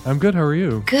you? I'm good. How are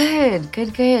you?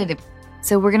 Good.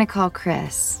 So we're going to call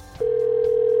Chris.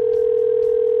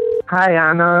 Hi,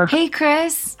 Anna. Hey,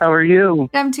 Chris. How are you?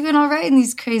 I'm doing all right in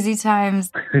these crazy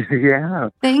times. Yeah.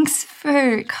 Thanks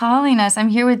for calling us. I'm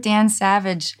here with Dan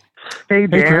Savage. Hey,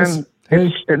 Dan. Chris. Hey.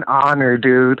 It's an honor,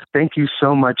 dude. Thank you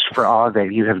so much for all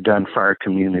that you have done for our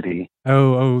community.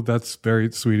 Oh, that's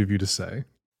very sweet of you to say.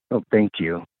 Oh, thank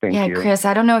you. Thank you. Chris,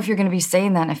 I don't know if you're going to be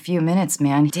saying that in a few minutes,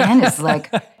 man. Dan is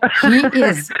like, he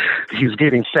is. He's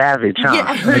getting savage,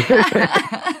 huh?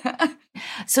 Yeah.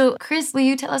 So, Chris, will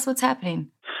you tell us what's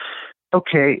happening?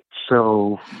 Okay,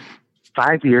 so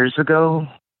 5 years ago,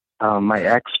 my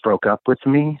ex broke up with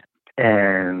me,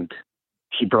 and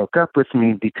he broke up with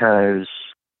me because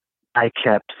I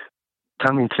kept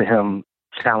coming to him,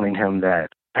 telling him that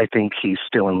I think he's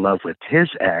still in love with his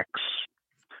ex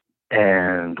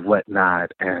and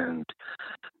whatnot. And,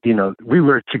 we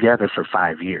were together for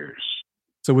 5 years.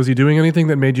 So was he doing anything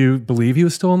that made you believe he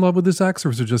was still in love with his ex, or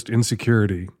was it just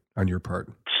insecurity on your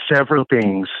part? Several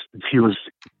things. He was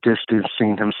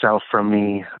distancing himself from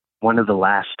me. One of the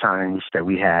last times that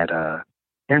we had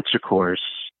intercourse,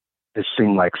 it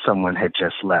seemed like someone had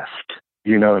just left.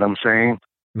 You know what I'm saying?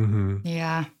 Mm-hmm.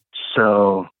 Yeah.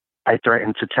 So I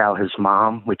threatened to tell his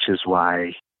mom, which is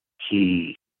why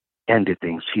he ended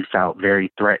things. He felt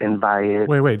very threatened by it.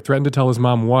 Wait. Threatened to tell his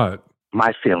mom what?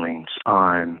 My feelings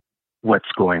on what's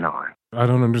going on. I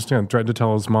don't understand. Threatened to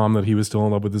tell his mom that he was still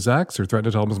in love with his ex, or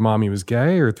threatened to tell his mom he was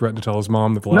gay, or threatened to tell his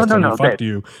mom that the last time he fucked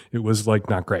you, it was like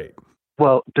not great?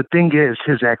 Well, the thing is,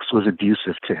 his ex was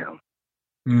abusive to him.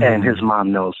 And his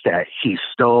mom knows that he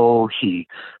stole, he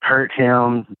hurt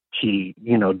him, he,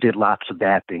 did lots of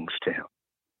bad things to him.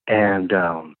 And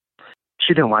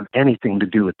she didn't want anything to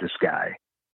do with this guy.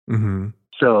 Mm-hmm.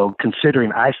 So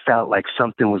considering I felt like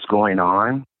something was going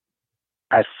on,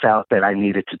 I felt that I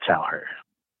needed to tell her.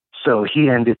 So he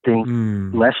ended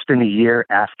things less than a year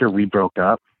after we broke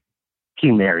up. He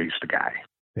marries the guy.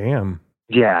 Damn.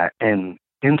 Yeah, and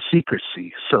in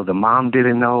secrecy. So the mom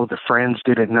didn't know, the friends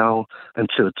didn't know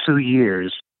until 2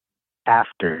 years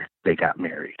after they got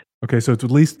married. Okay, so it's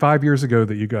at least 5 years ago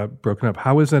that you got broken up.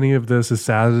 How is any of this, as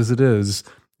sad as it is,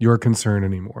 your concern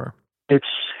anymore? It's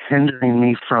hindering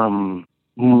me from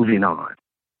moving on.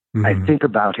 Mm-hmm. I think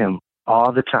about him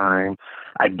all the time.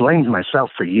 I blamed myself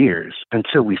for years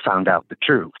until we found out the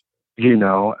truth.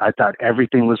 I thought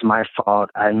everything was my fault.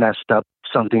 I messed up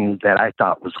something that I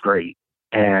thought was great.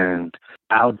 And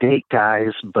I'll date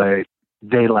guys, but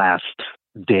they last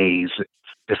days,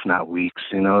 if not weeks.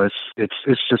 It's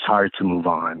just hard to move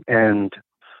on. And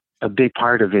a big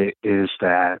part of it is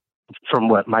that, from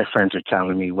what my friends are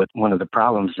telling me, what one of the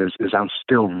problems is I'm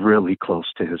still really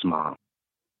close to his mom.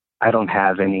 I don't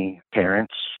have any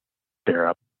parents.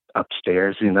 They're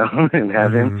upstairs, in heaven.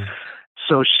 Mm-hmm.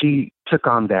 So she took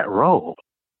on that role.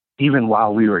 Even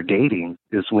while we were dating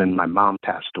is when my mom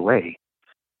passed away.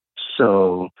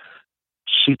 So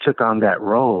she took on that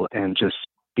role and just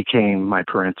became my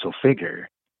parental figure,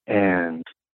 and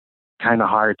kind of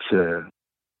hard to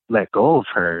let go of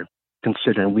her,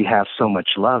 considering we have so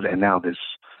much love and now this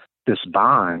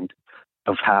bond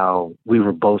of how we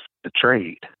were both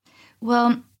betrayed.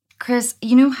 Well, Chris,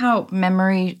 you know how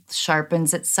memory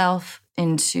sharpens itself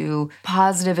into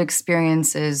positive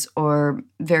experiences or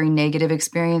very negative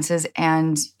experiences.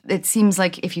 And it seems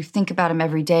like if you think about him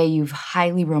every day, you've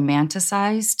highly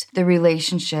romanticized the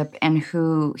relationship and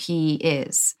who he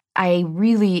is. I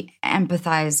really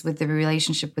empathize with the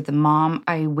relationship with the mom.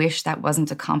 I wish that wasn't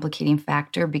a complicating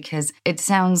factor, because it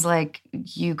sounds like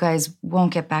you guys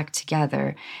won't get back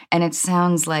together. And it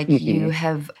sounds like you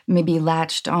have maybe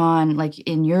latched on, like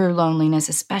in your loneliness,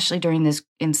 especially during this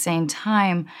insane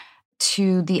time,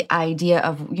 to the idea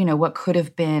of, what could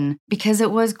have been, because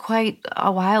it was quite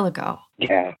a while ago.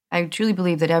 Yeah. I truly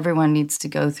believe that everyone needs to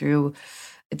go through,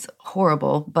 it's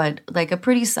horrible, but like a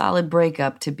pretty solid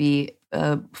breakup to be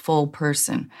a full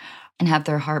person and have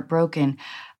their heart broken.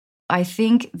 I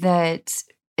think that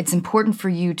it's important for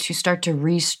you to start to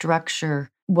restructure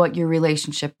what your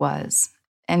relationship was.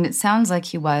 And it sounds like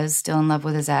he was still in love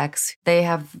with his ex. They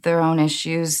have their own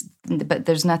issues, but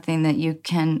there's nothing that you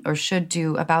can or should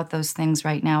do about those things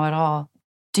right now at all.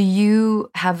 Do you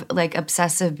have like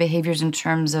obsessive behaviors in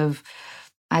terms of,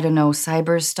 I don't know,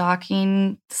 cyber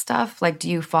stalking stuff? Like, do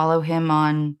you follow him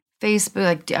on Facebook?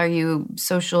 Like, are you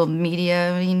social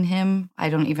mediaing him? I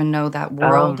don't even know that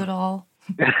world at all.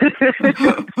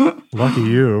 Lucky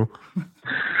you.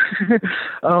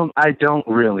 I don't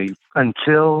really,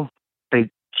 until they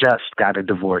just got a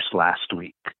divorce last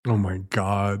week. Oh my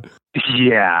God.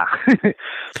 Yeah.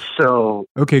 So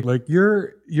okay, like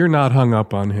you're not hung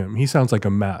up on him. He sounds like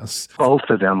a mess. Both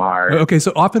of them are. Okay,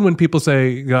 so often when people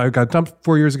say I got dumped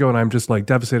 4 years ago and I'm just like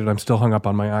devastated, I'm still hung up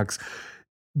on my ex,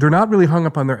 they're not really hung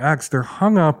up on their ex. They're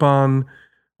hung up on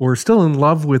or still in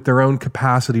love with their own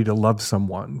capacity to love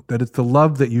someone, that it's the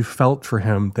love that you felt for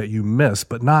him that you miss,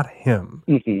 but not him.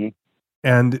 Mm-hmm.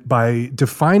 And by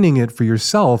defining it for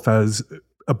yourself as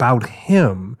about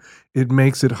him, it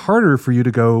makes it harder for you to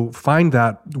go find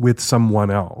that with someone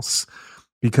else,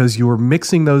 because you're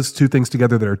mixing those two things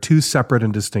together that are two separate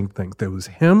and distinct things. There was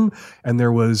him, and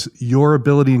there was your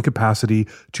ability and capacity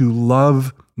to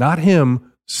love, not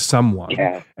him, someone.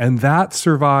 Yeah. And that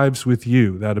survives with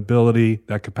you, that ability,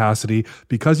 that capacity,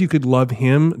 because you could love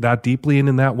him that deeply and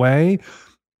in that way.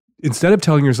 Instead of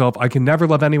telling yourself, I can never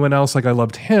love anyone else like I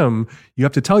loved him, you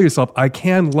have to tell yourself, I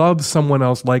can love someone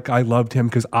else like I loved him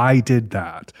because I did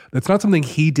that. That's not something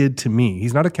he did to me.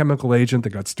 He's not a chemical agent that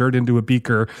got stirred into a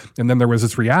beaker and then there was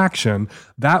this reaction.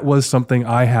 That was something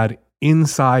I had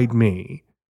inside me,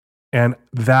 and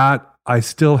that I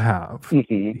still have.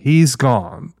 Mm-hmm. He's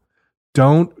gone.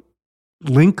 Don't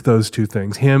link those two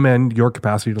things, him and your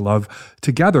capacity to love,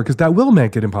 together, because that will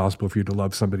make it impossible for you to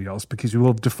love somebody else, because you will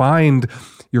have defined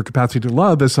your capacity to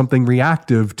love as something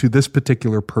reactive to this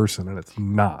particular person, and it's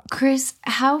not. Chris,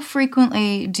 how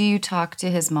frequently do you talk to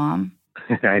his mom?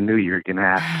 I knew you were going to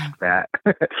ask that.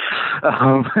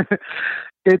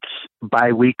 It's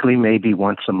bi-weekly, maybe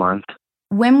once a month.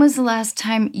 When was the last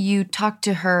time you talked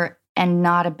to her and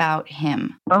not about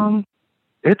him?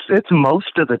 It's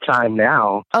most of the time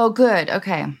now. Oh, good.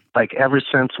 Okay. Like ever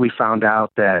since we found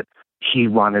out that he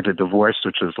wanted a divorce,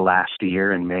 which was last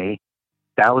year in May,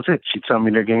 that was it. She told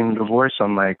me they're getting a divorce.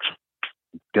 I'm like,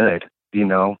 good. You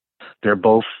know, they're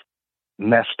both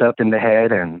messed up in the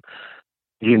head, and,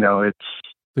 you know, it's...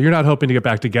 So you're not hoping to get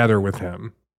back together with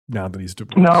him now that he's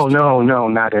divorced? No,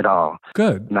 not at all.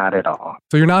 Good. Not at all.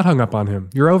 So you're not hung up on him.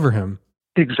 You're over him.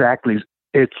 Exactly.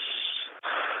 It's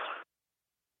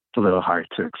a little hard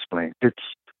to explain. It's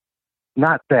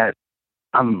not that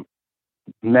I'm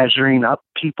measuring up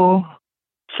people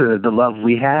to the love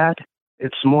we had.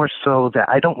 It's more so that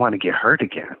I don't want to get hurt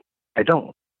again.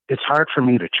 It's hard for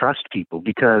me to trust people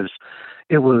because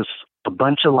it was a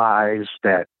bunch of lies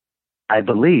that I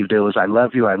believed. It was, I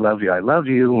love you, I love you, I love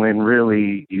you, when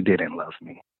really you didn't love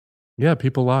me. Yeah,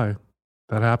 people lie.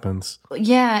 That happens.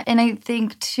 Yeah, and I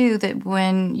think, too, that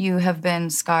when you have been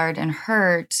scarred and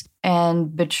hurt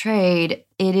and betrayed,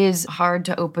 it is hard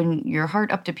to open your heart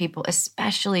up to people,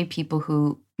 especially people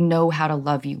who know how to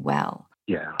love you well.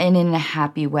 Yeah. And in a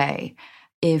happy way,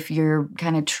 if you're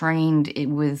kind of trained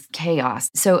with chaos.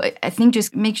 So I think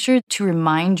just make sure to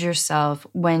remind yourself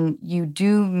when you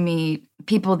do meet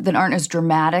people that aren't as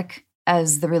dramatic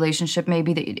as the relationship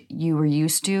maybe that you were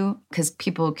used to, because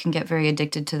people can get very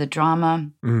addicted to the drama.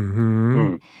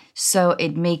 Mm-hmm. So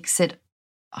it makes it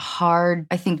hard,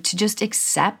 I think, to just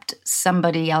accept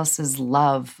somebody else's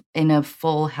love in a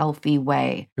full, healthy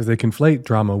way. Because they conflate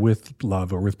drama with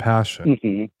love or with passion.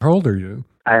 Mm-hmm. How old are you?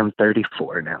 I am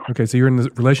 34 now. Okay, so you're in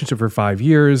the relationship for 5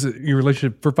 years. Your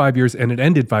relationship for 5 years, and it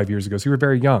ended 5 years ago. So you were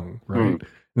very young, right? Mm.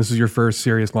 This is your first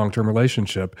serious long-term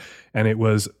relationship, and it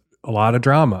was a lot of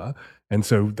drama. And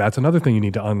so that's another thing you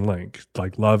need to unlink,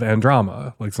 like love and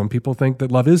drama. Like some people think that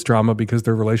love is drama because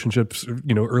their relationships,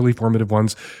 you know, early formative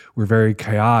ones were very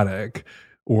chaotic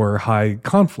or high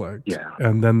conflict. Yeah.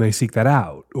 And then they seek that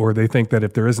out. Or they think that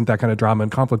if there isn't that kind of drama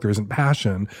and conflict, there isn't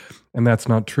passion. And that's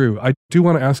not true. I do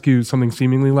want to ask you something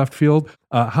seemingly left field.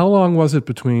 How long was it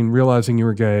between realizing you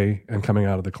were gay and coming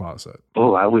out of the closet?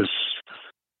 Oh,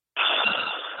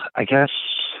 I guess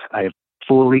I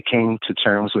fully came to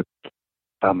terms with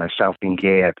myself being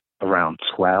gay at around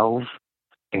 12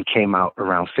 and came out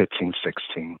around 15,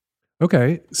 16.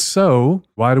 Okay, so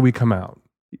why do we come out?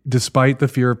 Despite the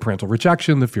fear of parental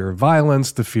rejection, the fear of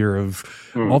violence, the fear of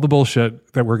all the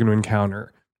bullshit that we're going to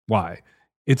encounter. Why?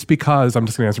 It's because, I'm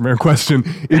just going to answer my own question.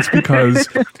 It's because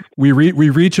we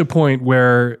reach a point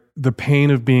where the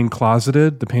pain of being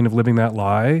closeted, the pain of living that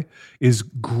lie is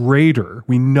greater.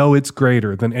 We know it's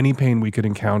greater than any pain we could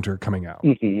encounter coming out.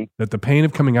 Mm-hmm. That the pain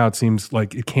of coming out seems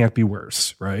like it can't be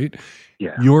worse, right?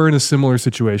 Yeah. You're in a similar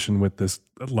situation with this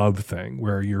love thing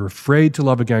where you're afraid to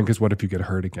love again because what if you get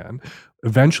hurt again?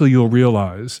 Eventually you'll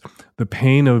realize the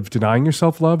pain of denying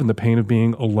yourself love and the pain of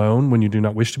being alone when you do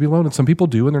not wish to be alone. And some people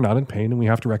do and they're not in pain, and we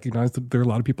have to recognize that there are a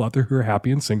lot of people out there who are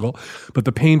happy and single. But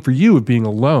the pain for you of being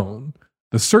alone,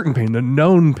 the certain pain, the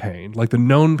known pain, like the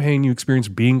known pain you experience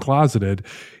being closeted,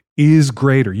 is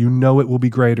greater. You know it will be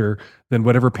greater than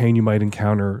whatever pain you might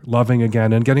encounter loving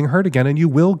again and getting hurt again. And you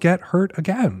will get hurt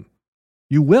again.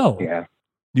 You will. Yeah.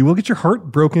 You will get your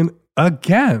heart broken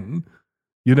again.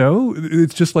 You know,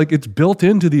 it's just like it's built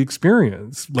into the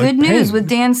experience. Like Good news pain. with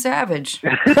Dan Savage.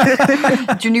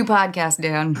 It's your new podcast,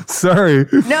 Dan. Sorry.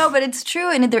 No, but it's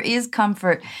true. And there is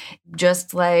comfort.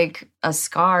 Just like a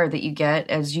scar that you get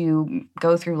as you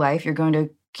go through life, you're going to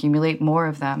accumulate more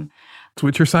of them. It's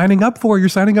what you're signing up for. You're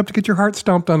signing up to get your heart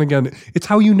stomped on again. It's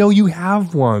how you know you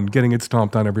have one, getting it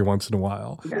stomped on every once in a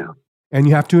while. Yeah. And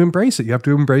you have to embrace it. You have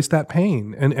to embrace that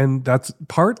pain. And that's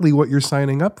partly what you're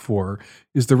signing up for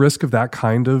is the risk of that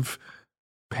kind of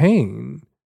pain.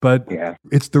 But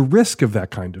it's the risk of that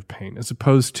kind of pain as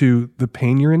opposed to the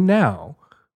pain you're in now,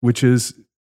 which is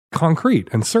concrete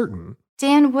and certain.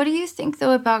 Dan, what do you think,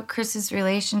 though, about Chris's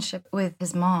relationship with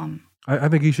his mom? I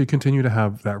think he should continue to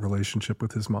have that relationship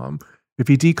with his mom. If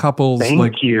he decouples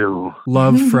Thank you.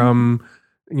 love from...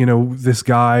 you know, this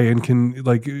guy and can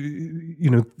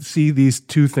see these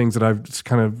two things that I've just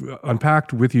kind of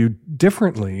unpacked with you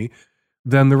differently,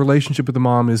 then the relationship with the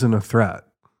mom isn't a threat,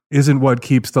 isn't what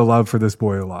keeps the love for this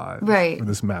boy alive, right? Or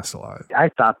this mess alive. I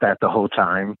thought that the whole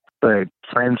time, but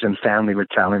friends and family were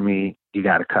telling me, you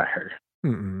got to cut her.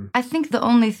 Mm-mm. I think the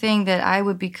only thing that I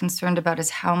would be concerned about is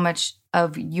how much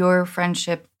of your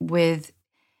friendship with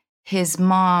his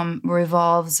mom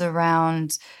revolves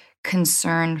around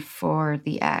concern for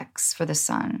the ex, for the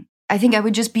son. I think I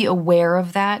would just be aware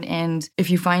of that. And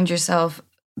if you find yourself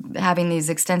having these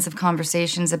extensive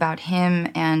conversations about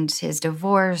him and his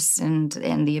divorce and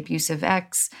the abusive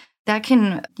ex, that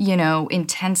can,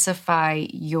 intensify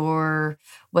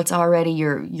what's already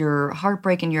your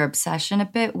heartbreak and your obsession a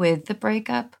bit with the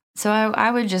breakup. So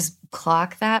I would just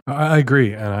clock that. I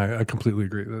agree. And I completely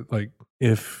agree that, like,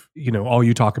 if, all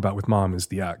you talk about with mom is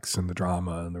the ex and the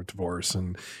drama and the divorce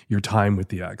and your time with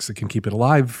the ex, it can keep it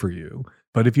alive for you.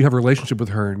 But if you have a relationship with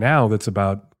her now that's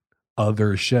about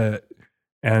other shit,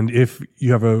 and if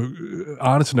you have a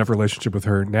honest enough relationship with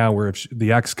her now where if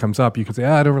the ex comes up, you can say,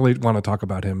 I don't really want to talk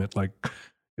about him. It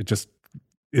just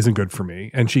isn't good for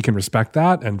me. And she can respect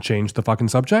that and change the fucking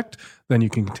subject, then you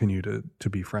can continue to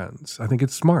be friends. I think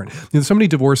it's smart. There's so many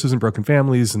divorces and broken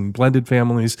families and blended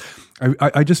families.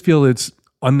 I just feel it's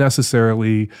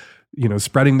unnecessarily,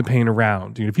 spreading the pain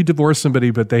around. If you divorce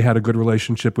somebody, but they had a good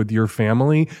relationship with your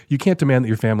family, you can't demand that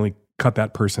your family cut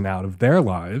that person out of their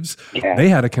lives. Yeah. They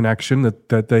had a connection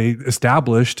that they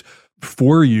established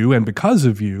for you and because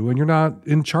of you, and you're not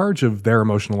in charge of their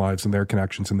emotional lives and their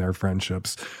connections and their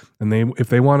friendships. And if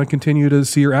they want to continue to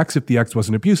see your ex, if the ex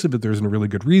wasn't abusive, if there's a really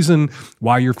good reason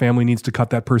why your family needs to cut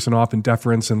that person off in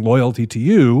deference and loyalty to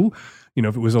you,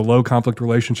 if it was a low conflict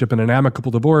relationship and an amicable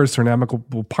divorce or an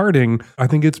amicable parting, I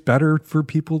think it's better for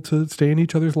people to stay in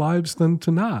each other's lives than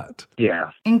to not. Yeah.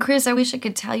 And Chris, I wish I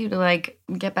could tell you to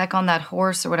get back on that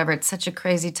horse or whatever. It's such a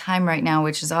crazy time right now,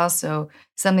 which is also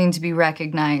something to be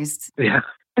recognized. Yeah.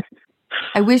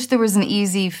 I wish there was an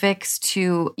easy fix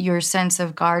to your sense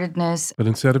of guardedness. But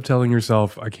instead of telling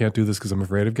yourself, I can't do this because I'm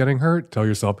afraid of getting hurt, tell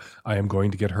yourself, I am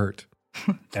going to get hurt.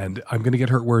 And I'm going to get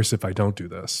hurt worse if I don't do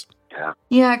this.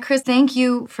 Yeah, Chris, thank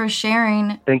you for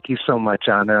sharing. Thank you so much,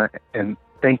 Anna. And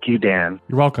thank you, Dan.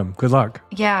 You're welcome. Good luck.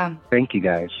 Yeah. Thank you,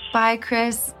 guys. Bye,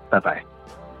 Chris. Bye-bye.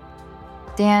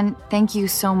 Dan, thank you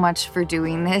so much for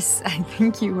doing this. I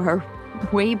think you are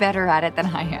way better at it than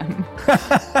I am.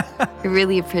 I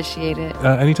really appreciate it.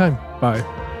 Anytime. Bye.